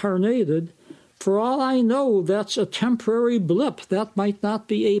reincarnated, for all I know, that's a temporary blip. That might not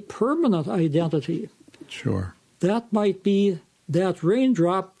be a permanent identity. Sure. That might be that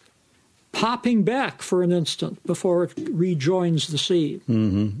raindrop popping back for an instant before it rejoins the sea.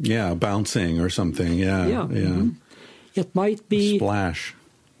 Mm-hmm. Yeah, bouncing or something. Yeah. Mm-hmm. It might be... Splash.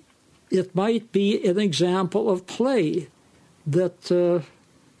 It might be an example of play, that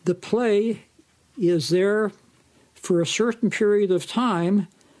the play is there for a certain period of time,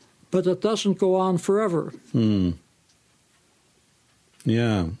 but it doesn't go on forever.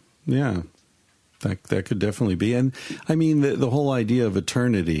 Yeah. That could definitely be. And I mean, the whole idea of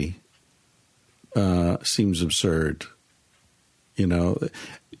eternity seems absurd. You know,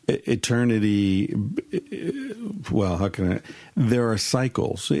 eternity, well, how can I? There are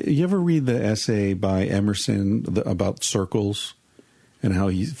cycles. You ever read the essay by Emerson about circles and how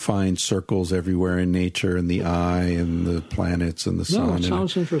he finds circles everywhere in nature and the eye and the planets and the sun? No, it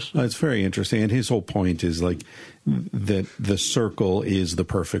sounds interesting. It's very interesting. And his whole point is like that the circle is the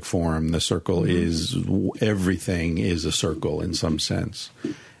perfect form. The circle is everything is a circle in some sense.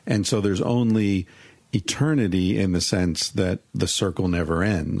 And so there's only eternity in the sense that the circle never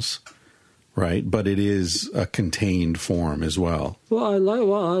ends, right? But it is a contained form as well. Well,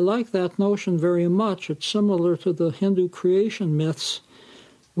 I like that notion very much. It's similar to the Hindu creation myths,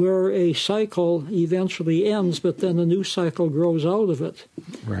 where a cycle eventually ends, but then a new cycle grows out of it.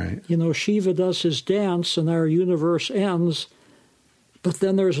 Right. You know, Shiva does his dance, and our universe ends, but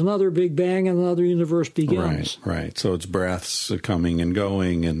then there's another big bang, and another universe begins. Right. So it's breaths coming and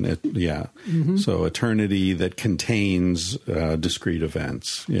going, and So eternity that contains discrete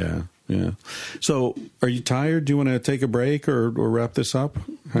events. Yeah. So are you tired? Do you want to take a break or wrap this up?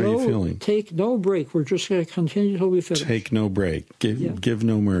 How are you feeling? Take no break. We're just going to continue till we finish. Take no break. Give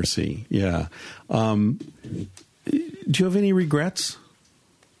no mercy. Yeah. Do you have any regrets?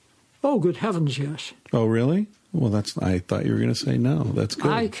 Oh, good heavens, yes. Oh, really? Well, I thought you were going to say no. That's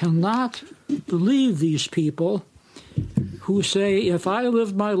good. I cannot believe these people who say, if I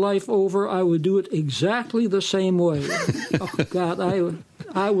lived my life over, I would do it exactly the same way. Oh, God,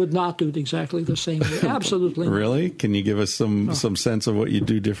 I would not do it exactly the same way. Absolutely not. Really? Can you give us some sense of what you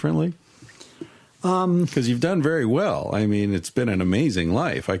do differently? Because you've done very well. I mean, it's been an amazing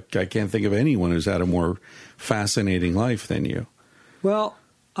life. I can't think of anyone who's had a more fascinating life than you. Well,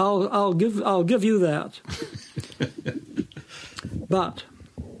 I'll give you that. But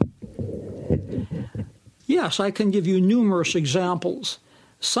yes, I can give you numerous examples.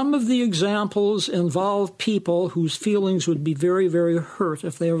 Some of the examples involve people whose feelings would be very, very hurt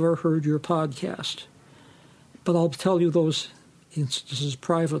if they ever heard your podcast. But I'll tell you those instances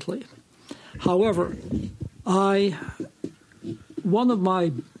privately. However, one of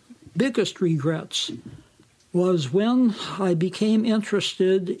my biggest regrets was when I became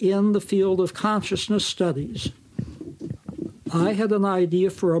interested in the field of consciousness studies. I had an idea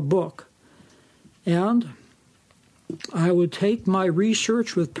for a book, and I would take my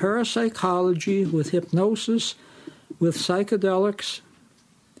research with parapsychology, with hypnosis, with psychedelics,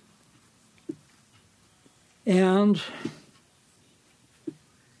 and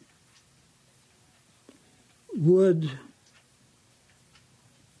would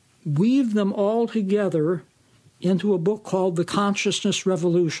weave them all together into a book called The Consciousness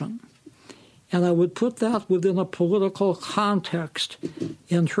Revolution. And I would put that within a political context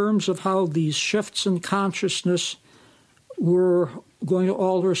in terms of how these shifts in consciousness were going to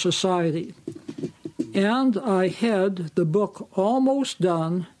alter society. And I had the book almost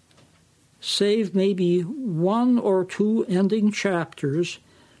done, save maybe one or two ending chapters.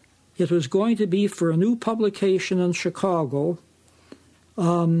 It was going to be for a new publication in Chicago.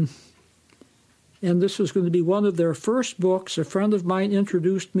 And this was going to be one of their first books. A friend of mine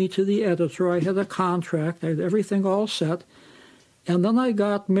introduced me to the editor. I had a contract. I had everything all set. And then I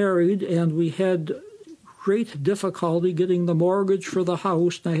got married, and we had great difficulty getting the mortgage for the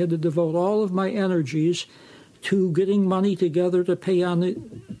house. And I had to devote all of my energies to getting money together to pay on the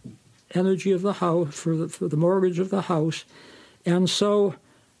energy of the house, for the mortgage of the house. And so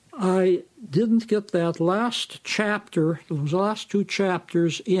I didn't get that last chapter, those last two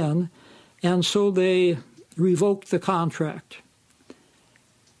chapters in, and so they revoked the contract.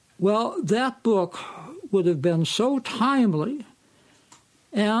 Well, that book would have been so timely,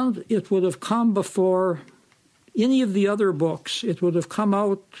 and it would have come before any of the other books. It would have come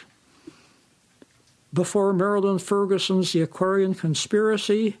out before Marilyn Ferguson's The Aquarian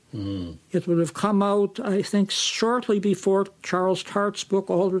Conspiracy. It would have come out, I think, shortly before Charles Tart's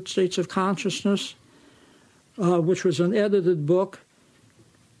book, Altered States of Consciousness, which was an edited book.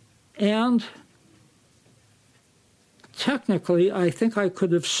 And technically, I think I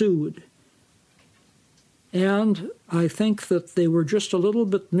could have sued. And I think that they were just a little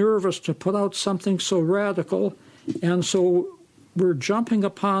bit nervous to put out something so radical, and so were jumping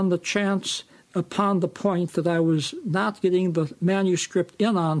upon the point that I was not getting the manuscript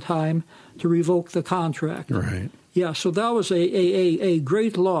in on time to revoke the contract. Right. Yeah, so that was a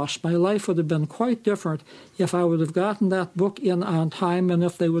great loss. My life would have been quite different if I would have gotten that book in on time and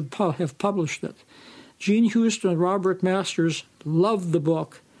if they would have published it. Gene Houston and Robert Masters loved the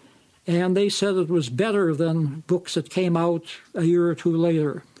book, and they said it was better than books that came out a year or two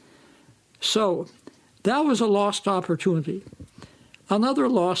later. So that was a lost opportunity. Another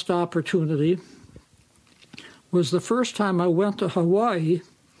lost opportunity was the first time I went to Hawaii,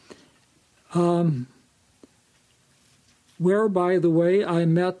 where, by the way, I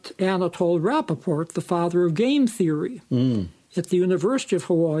met Anatole Rappaport, the father of game theory. At the University of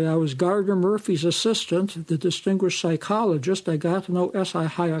Hawaii, I was Gardner Murphy's assistant, the distinguished psychologist. I got to know S.I.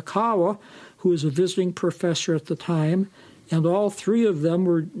 Hayakawa, who was a visiting professor at the time, and all three of them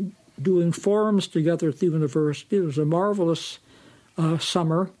were doing forums together at the university. It was a marvelous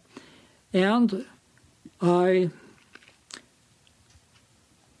summer. And I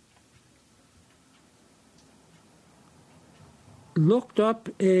looked up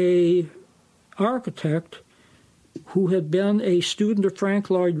a architect who had been a student of Frank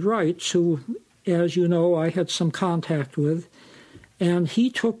Lloyd Wright's, who, as you know, I had some contact with. And he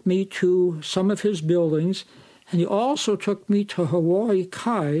took me to some of his buildings, and he also took me to Hawaii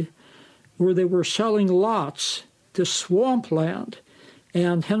Kai, where they were selling lots to swampland.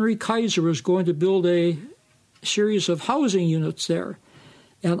 And Henry Kaiser was going to build a series of housing units there.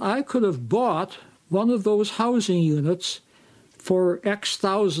 And I could have bought one of those housing units for X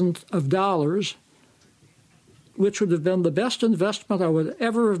thousand of dollars, which would have been the best investment I would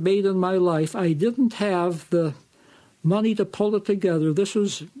ever have made in my life. I didn't have the money to pull it together. This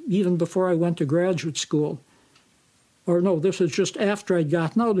was even before I went to graduate school. Or no, this was just after I'd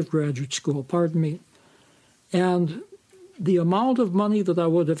gotten out of graduate school, pardon me. And the amount of money that I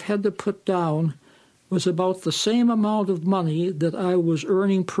would have had to put down was about the same amount of money that I was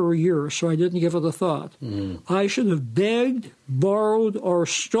earning per year, so I didn't give it a thought. I should have begged, borrowed, or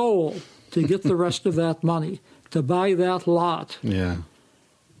stole to get the rest of that money, to buy that lot. Yeah.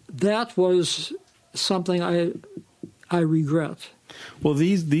 That was something I regret. Well,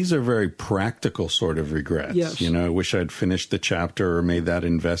 these are very practical sort of regrets. Yes. You know, I wish I'd finished the chapter or made that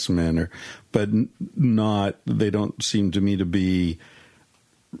investment, but they don't seem to me to be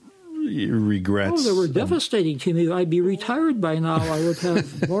regrets. Oh, they were devastating to me. I'd be retired by now. I would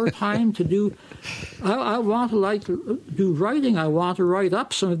have more time to do. I want to do writing. I want to write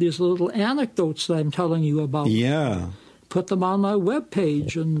up some of these little anecdotes that I'm telling you about. Yeah. Put them on my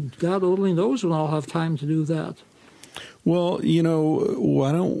webpage, and God only knows when I'll have time to do that. Well, you know,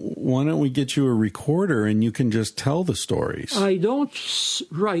 why don't we get you a recorder and you can just tell the stories? I don't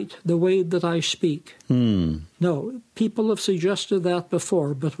write the way that I speak. No, people have suggested that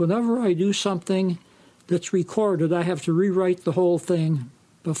before, but whenever I do something that's recorded, I have to rewrite the whole thing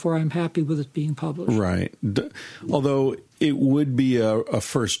before I'm happy with it being published. Right. Although it would be a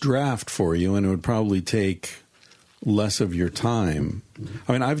first draft for you, and it would probably take less of your time.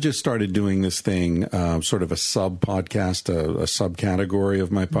 I mean, I've just started doing this thing, sort of a sub-podcast, a subcategory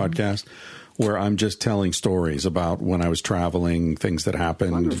of my podcast, where I'm just telling stories about when I was traveling, things that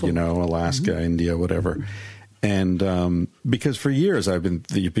happened, Wonderful. you know, Alaska, India, whatever. And because for years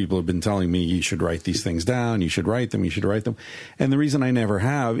people have been telling me, you should write these things down, you should write them. And the reason I never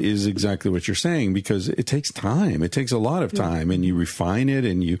have is exactly what you're saying, because it takes time. It takes a lot of time, and you refine it,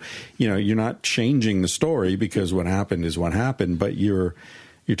 and you know, you're not changing the story because what happened is what happened, but you're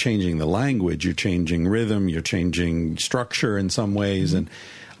changing the language, you're changing rhythm, you're changing structure in some ways. And,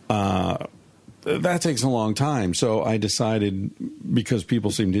 that takes a long time. So I decided, because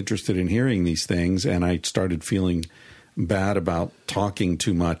people seemed interested in hearing these things, and I started feeling bad about talking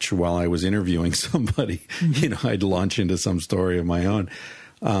too much while I was interviewing somebody, you know, I'd launch into some story of my own,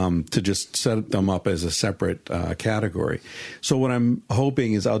 to just set them up as a separate category. So what I'm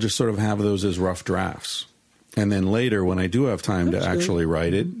hoping is I'll just sort of have those as rough drafts. And then later, when I do have time to actually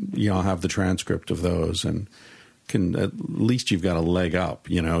write it, you know, I'll have the transcript of those, and at least you've got a leg up,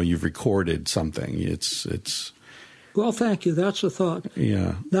 you know, you've recorded something. It's Well, thank you. That's a thought.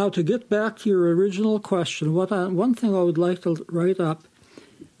 Yeah. Now, to get back to your original question, one thing I would like to write up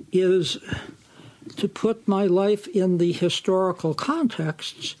is to put my life in the historical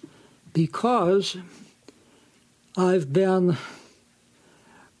contexts, because I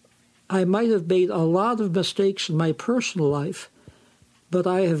might have made a lot of mistakes in my personal life, but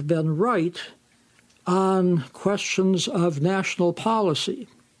I have been right on questions of national policy.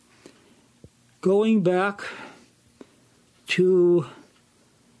 Going back to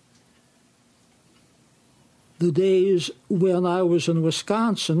the days when I was in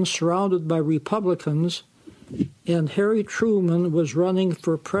Wisconsin, surrounded by Republicans, and Harry Truman was running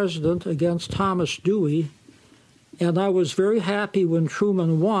for president against Thomas Dewey, and I was very happy when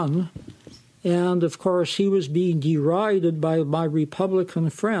Truman won, and of course he was being derided by my Republican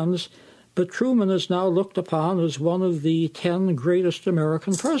friends, But Truman is now looked upon as one of the 10 greatest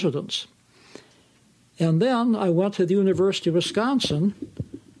American presidents. And then I went to the University of Wisconsin,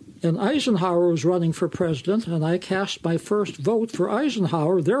 and Eisenhower was running for president, and I cast my first vote for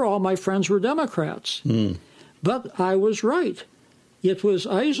Eisenhower. There, all my friends were Democrats. But I was right. It was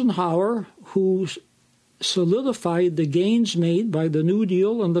Eisenhower who solidified the gains made by the New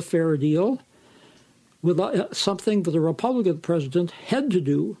Deal and the Fair Deal, with something that a Republican president had to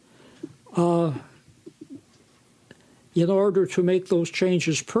do in order to make those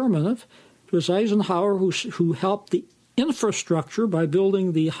changes permanent. It was Eisenhower who helped the infrastructure by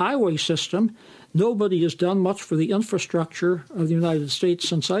building the highway system. Nobody has done much for the infrastructure of the United States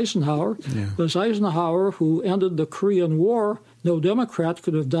since Eisenhower. Yeah. It was Eisenhower who ended the Korean War. No Democrat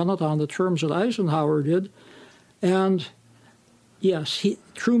could have done it on the terms that Eisenhower did. And yes,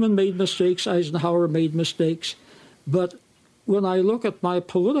 Truman made mistakes, Eisenhower made mistakes. But when I look at my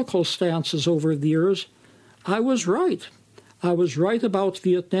political stances over the years, I was right. I was right about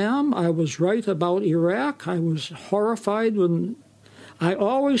Vietnam. I was right about Iraq. I was horrified when... I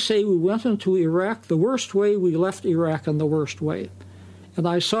always say we went into Iraq the worst way, we left Iraq in the worst way. And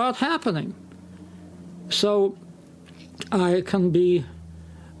I saw it happening. So I can be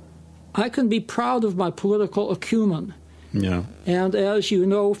proud of my political acumen. Yeah. And as you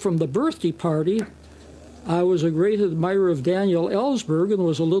know from the birthday party, I was a great admirer of Daniel Ellsberg and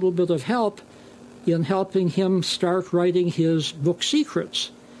was a little bit of help in helping him start writing his book Secrets.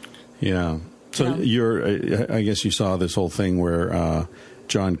 Yeah. So I guess you saw this whole thing where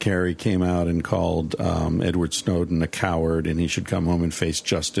John Kerry came out and called Edward Snowden a coward and he should come home and face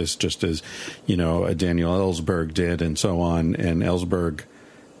justice, just as, Daniel Ellsberg did and so on. And Ellsberg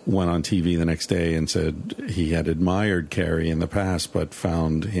went on TV the next day and said he had admired Kerry in the past, but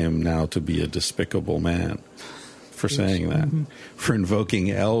found him now to be a despicable man for saying that, for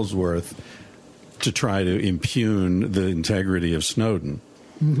invoking Ellsworth to try to impugn the integrity of Snowden.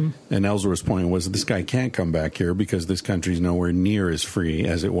 And Ellsworth's point was this guy can't come back here because this country's nowhere near as free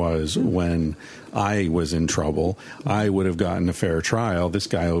as it was when I was in trouble. I would have gotten a fair trial. This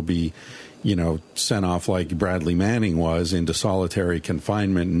guy will be, sent off like Bradley Manning was into solitary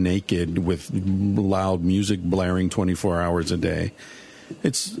confinement, naked with loud music blaring 24 hours a day.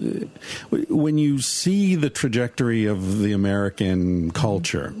 It's when you see the trajectory of the American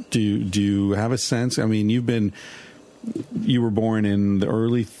culture, do you have a sense? I mean, you were born in the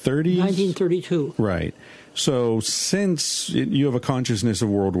early 30s? 1932. Right. So since you have a consciousness of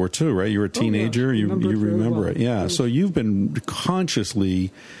World War II, right? You're a teenager. You remember it. Yeah. So you've been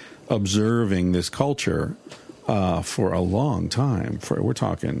consciously observing this culture for a long time. We're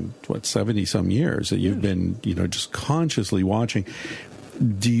talking, 70-some years that you've been, just consciously watching.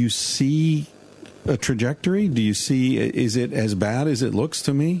 Do you see a trajectory? Is it as bad as it looks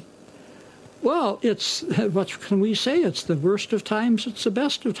to me? Well, what can we say? It's the worst of times, it's the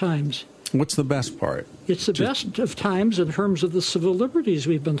best of times. What's the best part? It's the best of times in terms of the civil liberties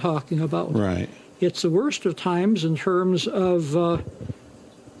we've been talking about. Right. It's the worst of times in terms of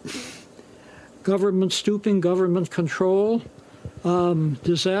government stooping, government control,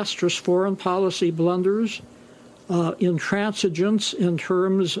 disastrous foreign policy blunders, intransigence in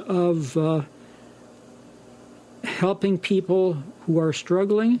terms of helping people who are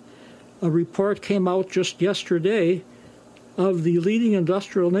struggling. A report came out just yesterday of the leading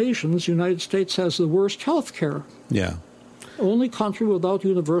industrial nations. The United States has the worst health care. Yeah. Only country without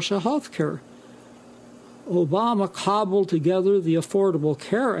universal health care. Obama cobbled together the Affordable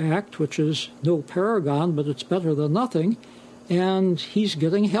Care Act, which is no paragon, but it's better than nothing. And he's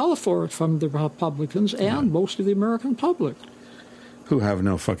getting hell for it from the Republicans and most of the American public. Who have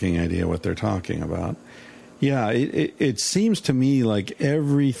no fucking idea what they're talking about. Yeah, it seems to me like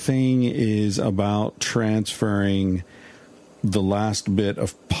everything is about transferring the last bit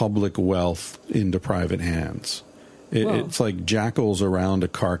of public wealth into private hands. It's like jackals around a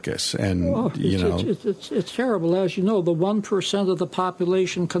carcass, and it's terrible. As you know, the 1% of the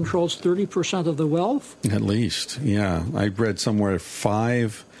population controls 30% of the wealth. At least, yeah. I read somewhere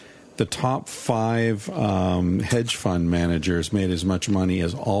the top 5 hedge fund managers made as much money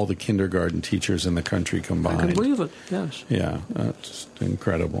as all the kindergarten teachers in the country combined. I can believe it, yes. Yeah, that's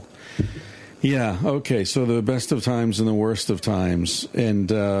incredible. Yeah, okay, so the best of times and the worst of times.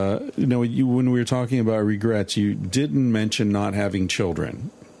 And, when we were talking about regrets, you didn't mention not having children.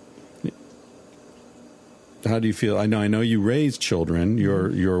 How do you feel? I know you raised children.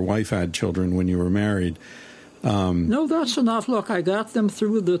 Your wife had children when you were married. No, that's enough. Look, I got them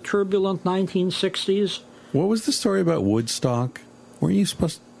through the turbulent 1960s. What was the story about Woodstock? Weren't you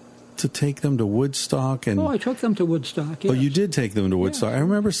supposed to take them to Woodstock? And I took them to Woodstock, yes. Oh, you did take them to Woodstock. Yes. I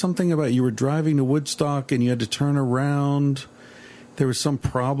remember something about you were driving to Woodstock and you had to turn around. There was some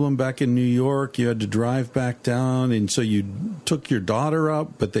problem back in New York. You had to drive back down, and so you took your daughter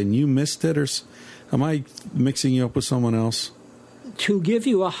up, but then you missed it? Or am I mixing you up with someone else? To give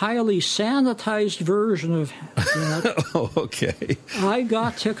you a highly sanitized version of that, Oh, okay. I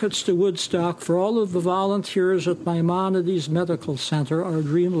got tickets to Woodstock for all of the volunteers at Maimonides Medical Center, our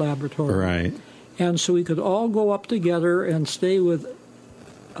dream laboratory. Right. And so we could all go up together and stay with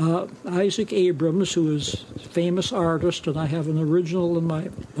Isaac Abrams, who is a famous artist, and I have an original in my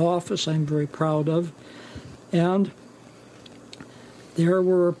office I'm very proud of. And there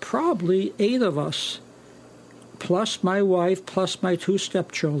were probably 8 of us, plus my wife, plus my 2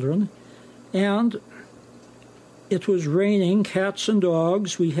 stepchildren. And it was raining, cats and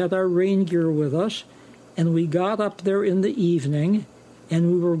dogs. We had our rain gear with us, and we got up there in the evening,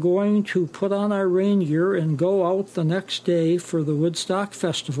 and we were going to put on our rain gear and go out the next day for the Woodstock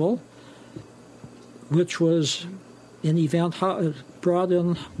Festival, which was an event brought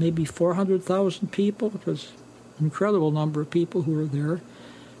in maybe 400,000 people. It was an incredible number of people who were there.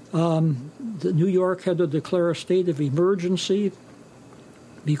 New York had to declare a state of emergency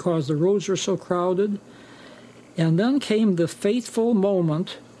because the roads were so crowded. And then came the fateful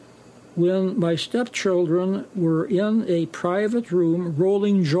moment when my stepchildren were in a private room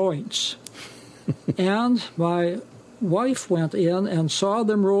rolling joints. And my wife went in and saw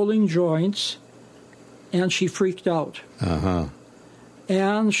them rolling joints, and she freaked out. Uh-huh.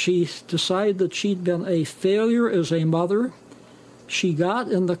 And she decided that she'd been a failure as a mother. She got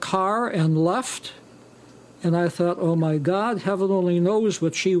in the car and left, and I thought, oh my God, heaven only knows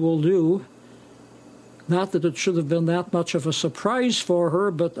what she will do. Not that it should have been that much of a surprise for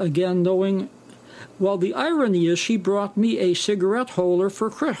her, but again, knowing, well, the irony is she brought me a cigarette holder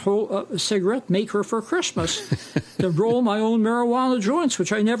a cigarette maker for Christmas to roll my own marijuana joints,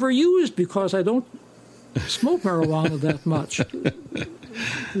 which I never used because I don't smoke marijuana that much.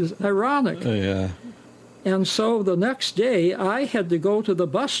 It's ironic. Yeah. And so the next day, I had to go to the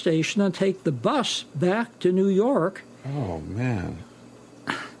bus station and take the bus back to New York. Oh, man.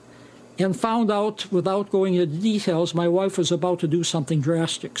 And found out, without going into details, my wife was about to do something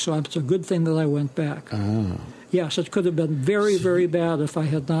drastic. So it's a good thing that I went back. Oh. Yes, it could have been very, very bad if I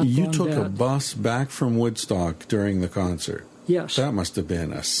had not gone You took back. a bus back from Woodstock during the concert. Yes. That must have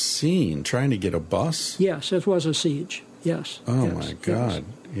been a scene, trying to get a bus. Yes, it was a siege. Yes. Oh, yes, my God.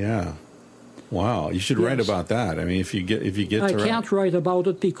 yes. Yeah. Wow. You should write about that. I mean, if you get I can't write about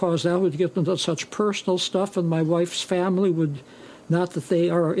it because that would get into such personal stuff, and my wife's family would, not that they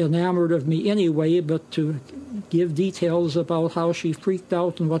are enamored of me anyway, but to give details about how she freaked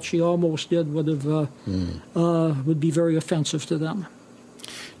out and what she almost did would be very offensive to them.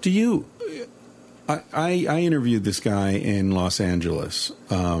 Do you? I interviewed this guy in Los Angeles,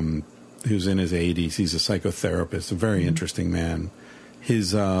 who's in his 80s. He's a psychotherapist, a very interesting man.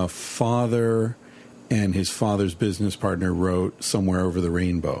 His father and his father's business partner wrote Somewhere Over the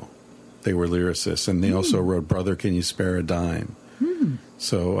Rainbow. They were lyricists, and they also wrote Brother, Can You Spare a Dime?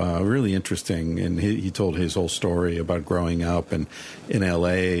 So really interesting, and he told his whole story about growing up and in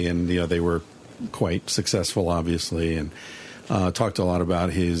L.A., and they were quite successful, obviously, and talked a lot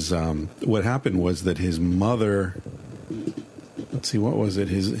about his. What happened was that his mother. Let's see, what was it?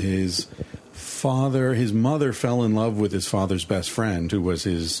 His mother fell in love with his father's best friend, who was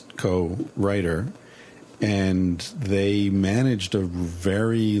his co-writer, and they managed a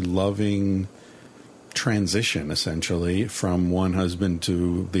very loving transition, essentially, from one husband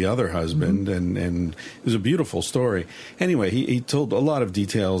to the other husband, and it was a beautiful story. Anyway, he told a lot of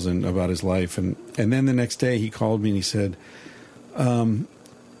details about his life, and then the next day he called me and he said, I'm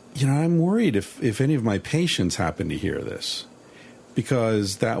worried if any of my patients happen to hear this,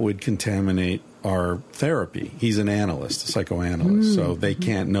 because that would contaminate our therapy. He's an analyst, a psychoanalyst, so they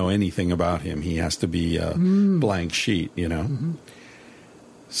can't know anything about him. He has to be a blank sheet,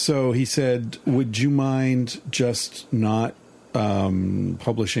 So he said, would you mind just not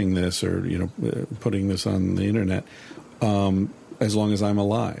publishing this or, putting this on the internet as long as I'm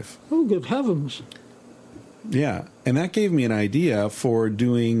alive? Oh, good heavens. Yeah. And that gave me an idea for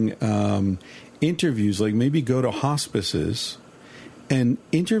doing interviews, like maybe go to hospices and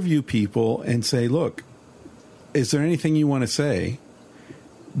interview people and say, look, is there anything you want to say?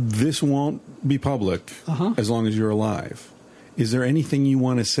 This won't be public as long as you're alive. Is there anything you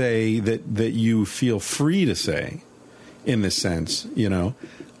want to say that you feel free to say in this sense,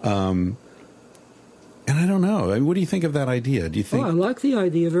 And And I don't know. I mean, what do you think of that idea? Do you think? I like the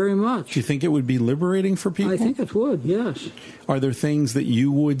idea very much. Do you think it would be liberating for people? I think it would, yes. Are there things that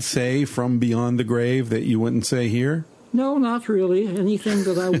you would say from beyond the grave that you wouldn't say here? No, not really. Anything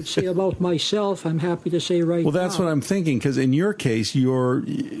that I would say about myself, I'm happy to say right now. Well, that's what I'm thinking, because in your case,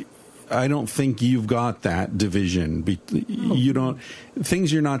 I don't think you've got that division. You don't,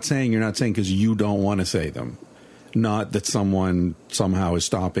 things you're not saying because you don't want to say them. Not that someone somehow is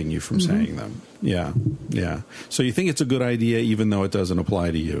stopping you from saying them. Yeah, yeah. So you think it's a good idea even though it doesn't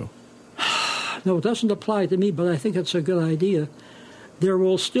apply to you? No, it doesn't apply to me, but I think it's a good idea. There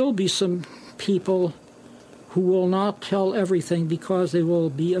will still be some people who will not tell everything because they will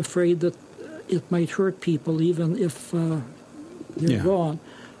be afraid that it might hurt people even if they're gone.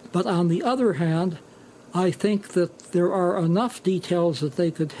 But on the other hand, I think that there are enough details that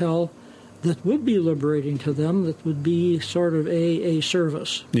they could tell that would be liberating to them, that would be sort of a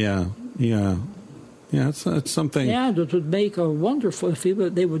service. Yeah, yeah. Yeah, it's something. And it would make a wonderful, if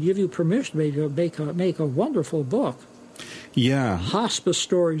they would give you permission to make a wonderful book. Yeah. Hospice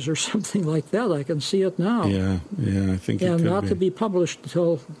stories or something like that. I can see it now. Yeah, I think it could be. And not to be published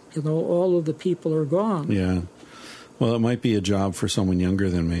until, all of the people are gone. Yeah. Well, it might be a job for someone younger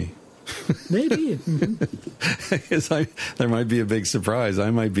than me. Maybe. Because there might be a big surprise. I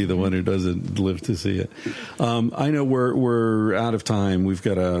might be the one who doesn't live to see it. I know we're out of time. We've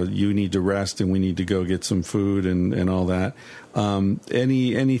got you need to rest, and we need to go get some food and all that.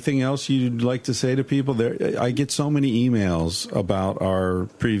 Anything else you'd like to say to people? I get so many emails about our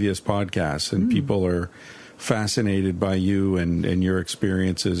previous podcasts, and people are fascinated by you and your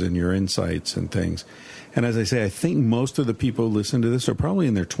experiences and your insights and things. And as I say, I think most of the people who listen to this are probably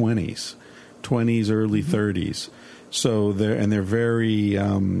in their 20s, early 30s. So they're very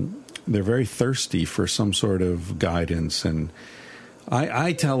thirsty for some sort of guidance. And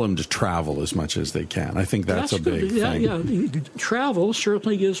I tell them to travel as much as they can. I think that's a big thing. Yeah, travel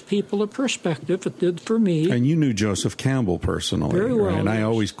certainly gives people a perspective. It did for me. And you knew Joseph Campbell personally. Very well. Right? And I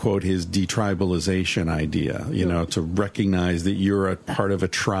always quote his detribalization idea, to recognize that you're a part of a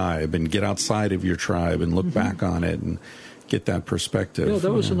tribe and get outside of your tribe and look back on it and get that perspective. Yeah,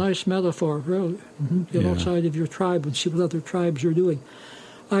 that was a nice metaphor, really. Get outside of your tribe and see what other tribes are doing.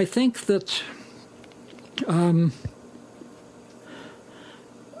 I think that...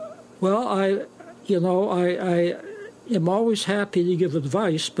 Well, I am always happy to give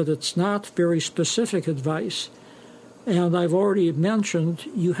advice, but it's not very specific advice. And I've already mentioned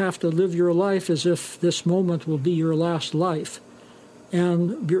you have to live your life as if this moment will be your last life,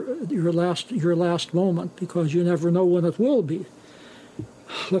 and your last moment, because you never know when it will be.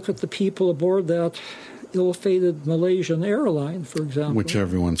 Look at the people aboard that ill-fated Malaysian airline, for example, which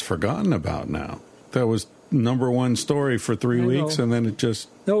everyone's forgotten about now. That was #1 story for 3 weeks, and then it just...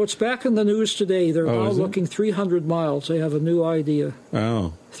 No, it's back in the news today. They're now looking 300 miles. They have a new idea.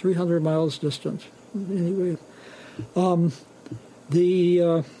 300 miles distant. Anyway,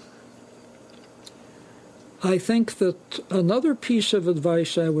 I think that another piece of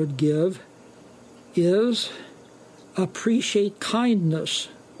advice I would give is appreciate kindness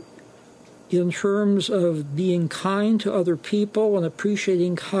in terms of being kind to other people and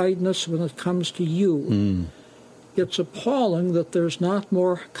appreciating kindness when it comes to you. It's appalling that there's not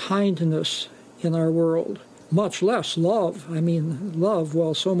more kindness in our world, much less love. I mean, love,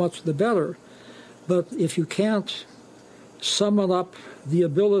 well, so much the better. But if you can't summon up the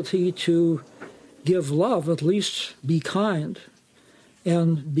ability to give love, at least be kind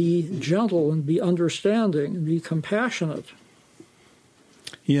and be gentle and be understanding and be compassionate.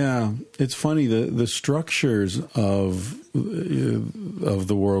 Yeah, it's funny, the structures of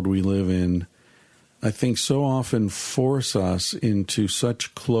the world we live in, I think, so often force us into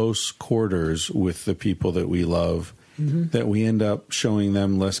such close quarters with the people that we love that we end up showing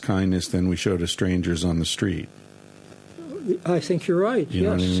them less kindness than we show to strangers on the street. I think you're right.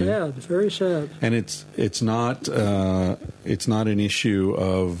 Yes, sad, very sad. And it's not an issue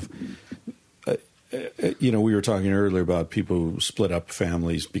of. We were talking earlier about people who split up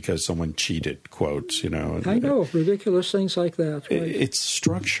families because someone cheated, quotes, I know, ridiculous things like that. Right? It's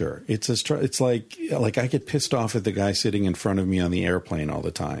structure. It's like I get pissed off at the guy sitting in front of me on the airplane all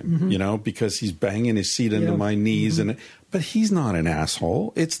the time, because he's banging his seat into my knees. But he's not an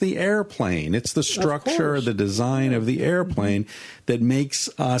asshole. It's the airplane. It's the structure, the design of the airplane that makes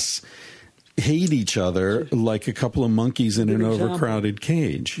us hate each other like a couple of monkeys in an overcrowded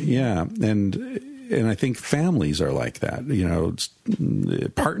cage. Yeah. And I think families are like that,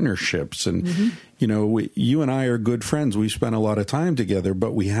 partnerships. And, you and I are good friends. We've spent a lot of time together,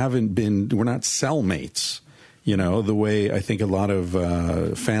 but we're not cellmates. You know, the way I think a lot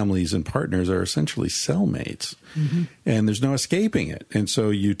of families and partners are essentially cellmates, and there's no escaping it. And so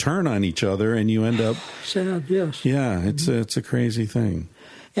you turn on each other, and you end up sad. Yes. Yeah, it's a crazy thing.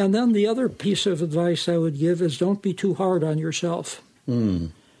 And then the other piece of advice I would give is don't be too hard on yourself.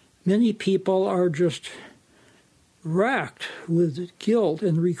 Many people are just racked with guilt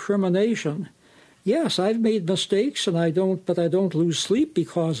and recrimination. Yes, I've made mistakes, and I don't lose sleep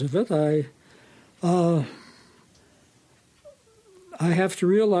because of it. I have to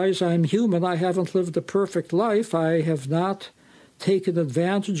realize I'm human. I haven't lived a perfect life. I have not taken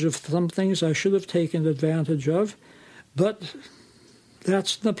advantage of some things I should have taken advantage of. But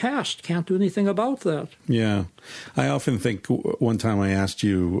that's the past. Can't do anything about that. Yeah. I often think one time I asked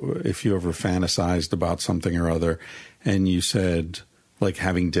you if you ever fantasized about something or other, and you said, like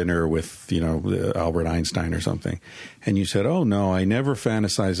having dinner with, Albert Einstein or something. And you said, oh, no, I never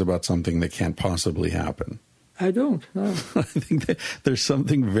fantasize about something that can't possibly happen. I don't. No. I think that there's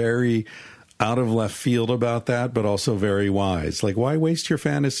something very out of left field about that, but also very wise. Like, why waste your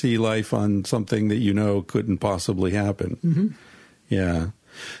fantasy life on something that you know couldn't possibly happen? Yeah.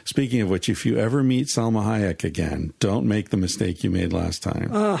 Speaking of which, if you ever meet Salma Hayek again, don't make the mistake you made last time.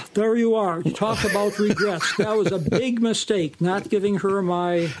 There you are. Talk about regrets. That was a big mistake, not giving her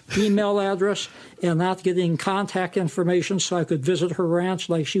my email address and not getting contact information so I could visit her ranch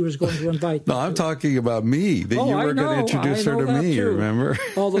like she was going to invite me. No, I'm talking about me, that you were going to introduce her to me, too. Remember?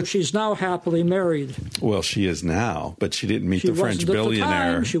 Although she's now happily married. Well, she is now, but she didn't meet the French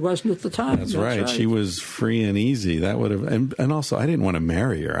billionaire. She wasn't at the time. That's right. She was free and easy. That would have, and also I didn't want to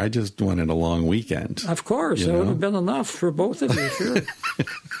marry her. I just wanted a long weekend. Of course. That would have been enough for both of you, sure.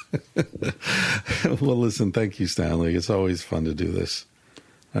 Well, listen, thank you, Stanley. It's always fun to do this.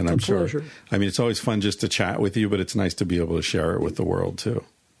 And I'm sure. Pleasure. I mean, it's always fun just to chat with you, but it's nice to be able to share it with the world, too.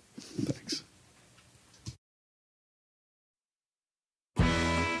 Thanks.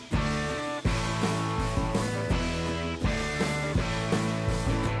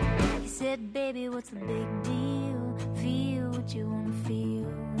 He said, baby, what's the big deal? Feel what you want to feel.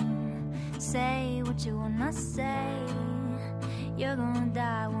 Say what you want to say. You're gonna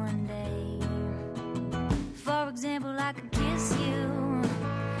die one day. For example, I could kiss you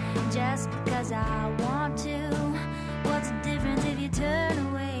just because I want to. What's the difference if you turn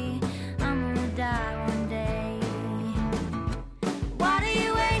away? I'm gonna die one day. Why do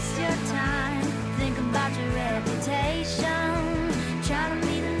you waste your time thinking about your reputation, trying to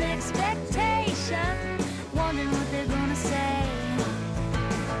meet an expectation, wondering what they're gonna say,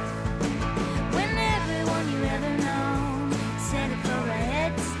 when everyone you ever known said it for a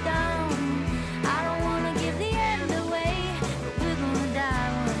headstone? I don't wanna give the end away, but we're gonna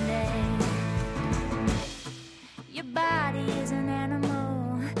die one day. Your body is an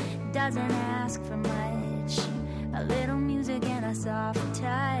animal, doesn't ask for much. A little music and a soft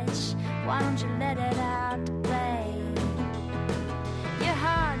touch. Why don't you let it out to play? Your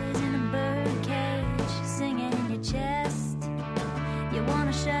heart is in a bird cage, singing in your chest. You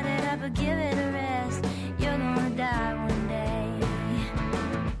wanna shut it up or give it a rest. You're gonna die one day.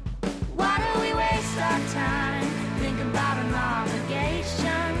 Why do we waste our time thinking about an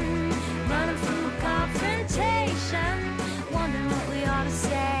obligation, running from a confrontation, wondering what we ought to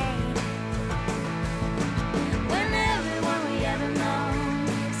say, when everyone we ever known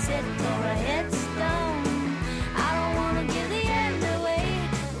said for a headstone? I don't wanna give the end away,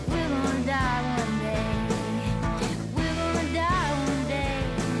 but we're gonna die one day. We're gonna die one day.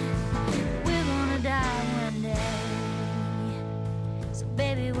 We're gonna die one day. So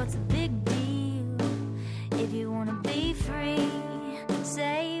baby, what's the big deal? If you wanna be free,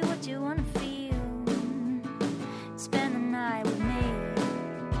 say what you wanna feel. Spend the night with me.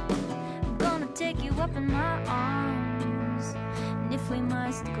 I'm gonna take you up in my arms. And if we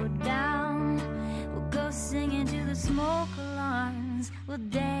must go down, we'll go singing to the smoke alarms. We'll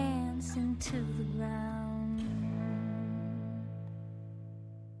dance into the ground.